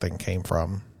where this thing came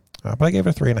from. But I gave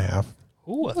it a 3.5.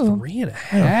 Ooh, a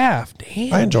 3.5.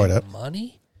 Damn. I enjoyed it.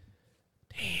 Money?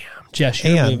 Damn, Jess,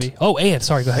 your And- movie. Oh, and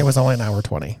sorry, go It ahead. was only an hour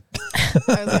 20. I was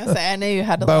going to say, I knew you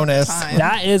had to Bonus. look at the time.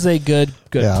 That is a good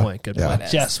Yeah, point. Good yeah. point.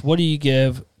 Jess, what do you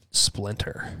give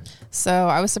Splinter? So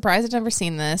I was surprised I'd never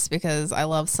seen this because I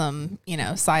love some,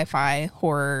 sci-fi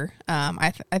horror.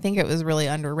 I think it was really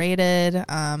underrated. It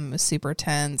was super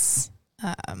tense.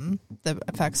 The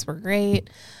effects were great.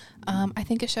 I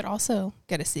think it should also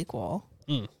get a sequel.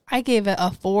 I gave it a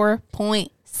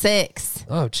 4.6.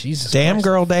 Oh, Jesus. Damn, Christ.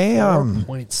 girl, damn.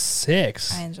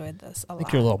 4.6. I enjoyed this a I lot.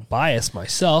 think you're a little biased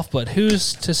myself, but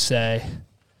who's to say?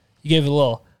 You gave it a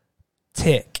little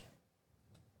tick.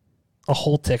 A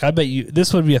whole tick. I bet you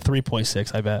this would be a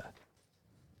 3.6, I bet.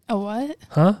 A what?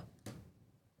 Huh?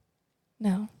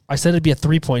 No. I said it'd be a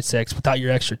 3.6 without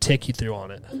your extra tick you threw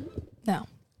on it. No.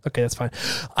 Okay, that's fine.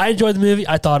 I enjoyed the movie.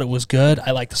 I thought it was good.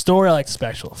 I liked the story. I liked the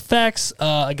special effects.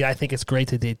 Again, I think it's great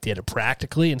that they did it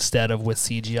practically instead of with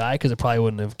CGI because it probably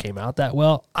wouldn't have came out that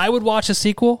well. I would watch a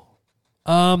sequel.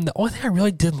 The only thing I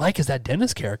really didn't like is that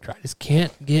Dennis character. I just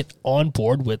can't get on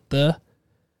board with the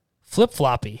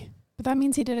flip-floppy. But that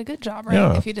means he did a good job, right?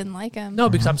 Yeah. If you didn't like him. No,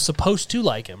 because I'm supposed to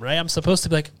like him, right? I'm supposed to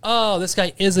be like, oh, this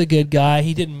guy is a good guy.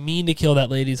 He didn't mean to kill that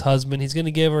lady's husband. He's going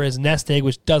to give her his nest egg,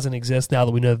 which doesn't exist now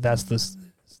that we know that that's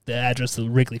the address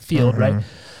of Wrigley Field, right?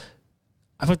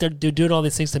 I think they're doing all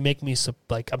these things to make me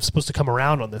like I'm supposed to come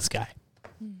around on this guy.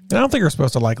 I don't think you're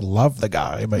supposed to love the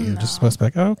guy, but you're just supposed to be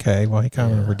like, okay, well, he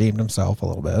kind of redeemed himself a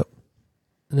little bit.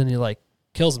 And then he like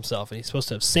kills himself, and he's supposed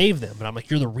to have saved them. But I'm like,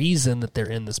 you're the reason that they're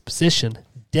in this position,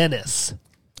 Dennis.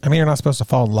 I mean, you're not supposed to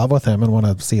fall in love with him and want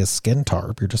to see his skin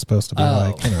tarp. You're just supposed to be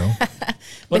like,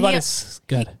 What about he- his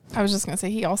good? I was just going to say,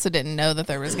 he also didn't know that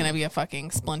there was going to be a fucking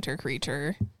Splinter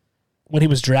creature. When he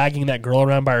was dragging that girl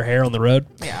around by her hair on the road.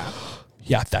 Yeah.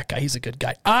 Yeah, that guy, he's a good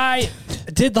guy. I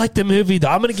did like the movie, though.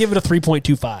 I'm going to give it a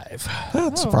 3.25.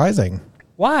 that's surprising.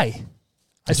 Why?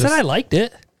 I said just- I liked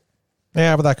it.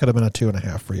 Yeah, but that could have been a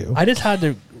 2.5 for you. I just had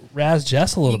to razz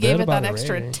Jess a little You bit gave it about that the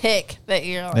extra rating. tick that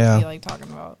you Yeah. like talking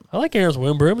about. I like Aaron's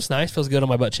womb broom. It's nice. Feels good on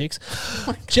my butt cheeks.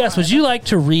 Jess, would you like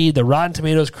to read the Rotten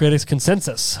Tomatoes critics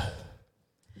consensus?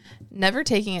 Never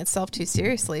taking itself too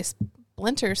seriously,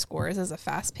 Splinter scores as a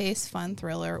fast-paced, fun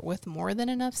thriller with more than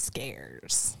enough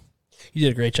scares. You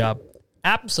did a great job.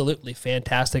 Absolutely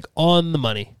fantastic. On the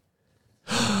money.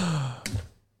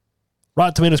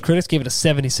 Rotten Tomatoes critics gave it a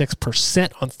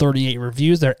 76% on 38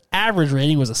 reviews. Their average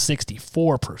rating was a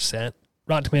 64%.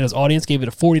 Rotten Tomatoes audience gave it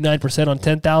a 49% on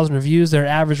 10,000 reviews. Their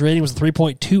average rating was a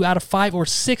 3.2 out of 5 or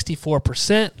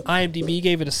 64%. IMDb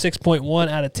gave it a 6.1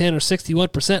 out of 10 or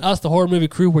 61%. Us, the horror movie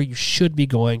crew, where you should be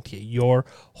going to get your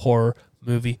horror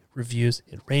movie reviews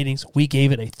and ratings. We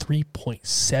gave it a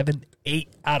 3.78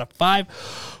 out of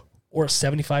 5 or a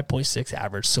 75.6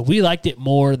 average. So we liked it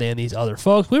more than these other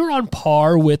folks. We were on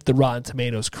par with the Rotten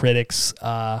Tomatoes critics.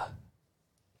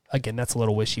 Again, that's a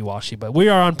little wishy-washy, but we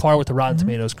are on par with the Rotten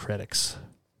Tomatoes critics.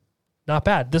 Not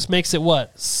bad. This makes it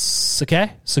what?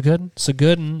 Okay? So good? So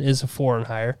good is a 4 and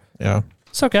higher. Yeah.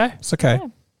 It's okay. It's okay. Yeah.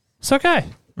 It's okay.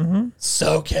 It's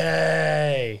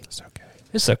okay. It's okay.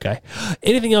 It's okay.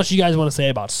 Anything else you guys want to say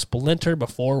about Splinter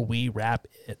before we wrap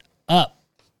it up?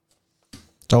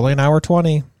 It's only an hour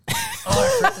 20. Oh, I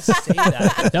forgot to say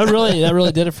that. That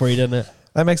really did it for you, didn't it?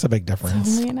 That makes a big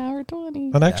difference. Only an hour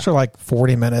 20. An extra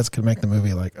 40 minutes could make the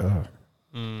movie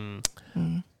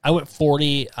I went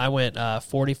 40. I went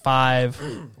 45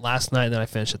 last night, and then I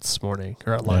finished it this morning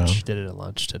or at lunch. Yeah. Did it at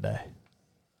lunch today.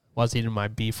 Was eating my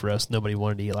beef roast nobody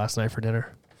wanted to eat last night for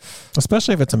dinner.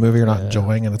 especially if it's a movie you're not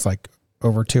enjoying and it's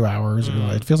over 2 hours.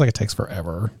 It feels like it takes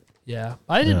forever. Yeah,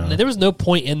 I didn't. Yeah. There was no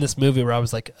point in this movie where I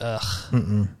was like, ugh.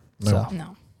 No. So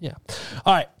No. yeah.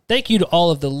 All right. Thank you to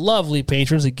all of the lovely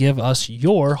patrons that give us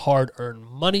your hard-earned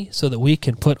money so that we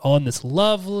can put on this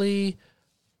lovely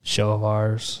show of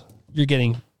ours. You're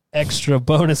getting extra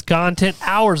bonus content,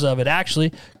 hours of it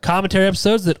actually, commentary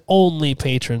episodes that only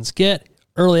patrons get,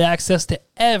 early access to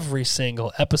every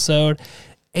single episode,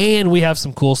 and we have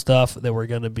some cool stuff that we're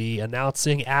going to be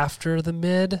announcing after the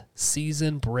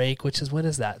mid-season break, which is, when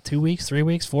is that? 2 weeks, 3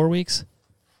 weeks, 4 weeks?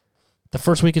 The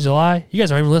first week of July? You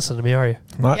guys aren't even listening to me, are you?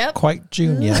 Not Yep. quite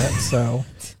June yet, so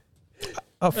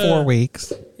 4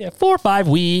 weeks. Yeah, 4 or 5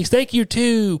 weeks. Thank you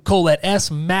to Colette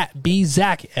S., Matt B.,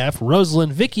 Zach F.,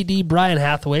 Rosalind, Vicky D., Brian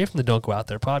Hathaway from the Don't Go Out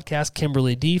There podcast,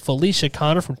 Kimberly D., Felicia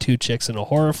Connor from Two Chicks and a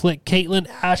Horror Flick, Caitlin,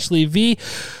 Ashley V.,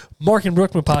 Mark and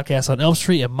Brookman podcast on Elm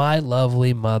Street, and my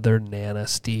lovely mother, Nana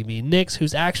Stevie Nicks,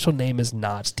 whose actual name is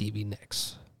not Stevie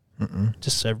Nicks.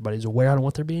 Just so everybody's aware. I don't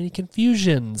want there to be any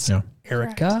confusions. Yeah.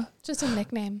 Erica? Just a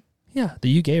nickname. Yeah, that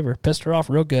you gave her. Pissed her off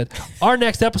real good. Our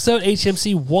next episode,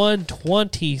 HMC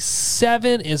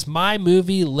 127, is my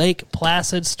movie Lake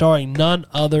Placid, starring none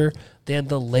other than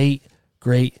the late,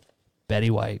 great Betty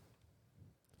White.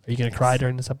 Are you going to cry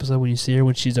during this episode when you see her?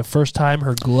 When she's the first time,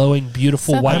 her glowing,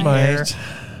 beautiful So white funny. hair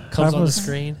comes on the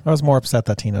screen? I was more upset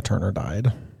that Tina Turner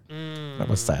died. That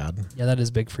was sad. Yeah, that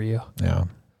is big for you. Yeah.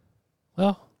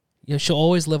 Well, she'll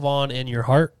always live on in your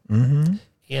heart. Mm-hmm.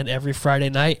 And every Friday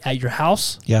night at your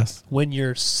house, Yes. when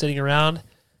you're sitting around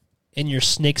in your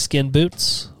snakeskin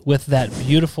boots with that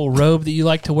beautiful robe that you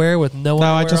like to wear with no No, I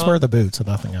underwear just on. wear the boots and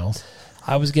nothing else.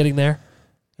 I was getting there.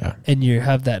 Yeah. And you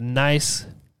have that nice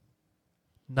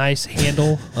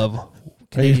handle of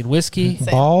Canadian whiskey.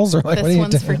 Balls or like This what are you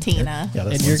one's doing? for Tina. Yeah,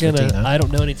 this And you're one's for going to, Tina. I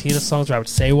don't know any Tina songs, or I would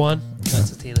say one.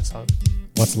 That's a Tina song.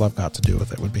 What's Love Got to Do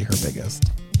with It would be her biggest.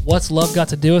 What's Love Got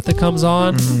to Do with It comes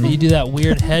on. You do that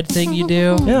weird head thing you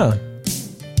do. Yeah.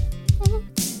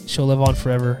 She'll live on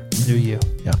forever. Do you.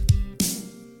 Yeah.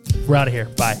 We're out of here.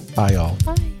 Bye. Bye, y'all.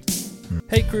 Bye.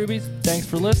 Hey, Krubies. Thanks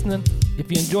for listening.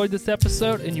 If you enjoyed this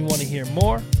episode and you want to hear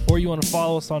more, or you want to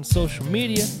follow us on social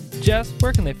media, Jess,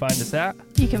 where can they find us at?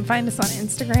 You can find us on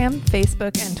Instagram,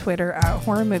 Facebook, and Twitter at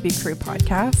Horror Movie Crew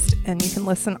Podcast, and you can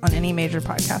listen on any major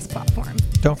podcast platform.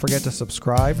 Don't forget to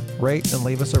subscribe, rate, and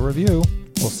leave us a review.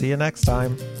 We'll see you next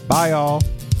time. Bye, y'all.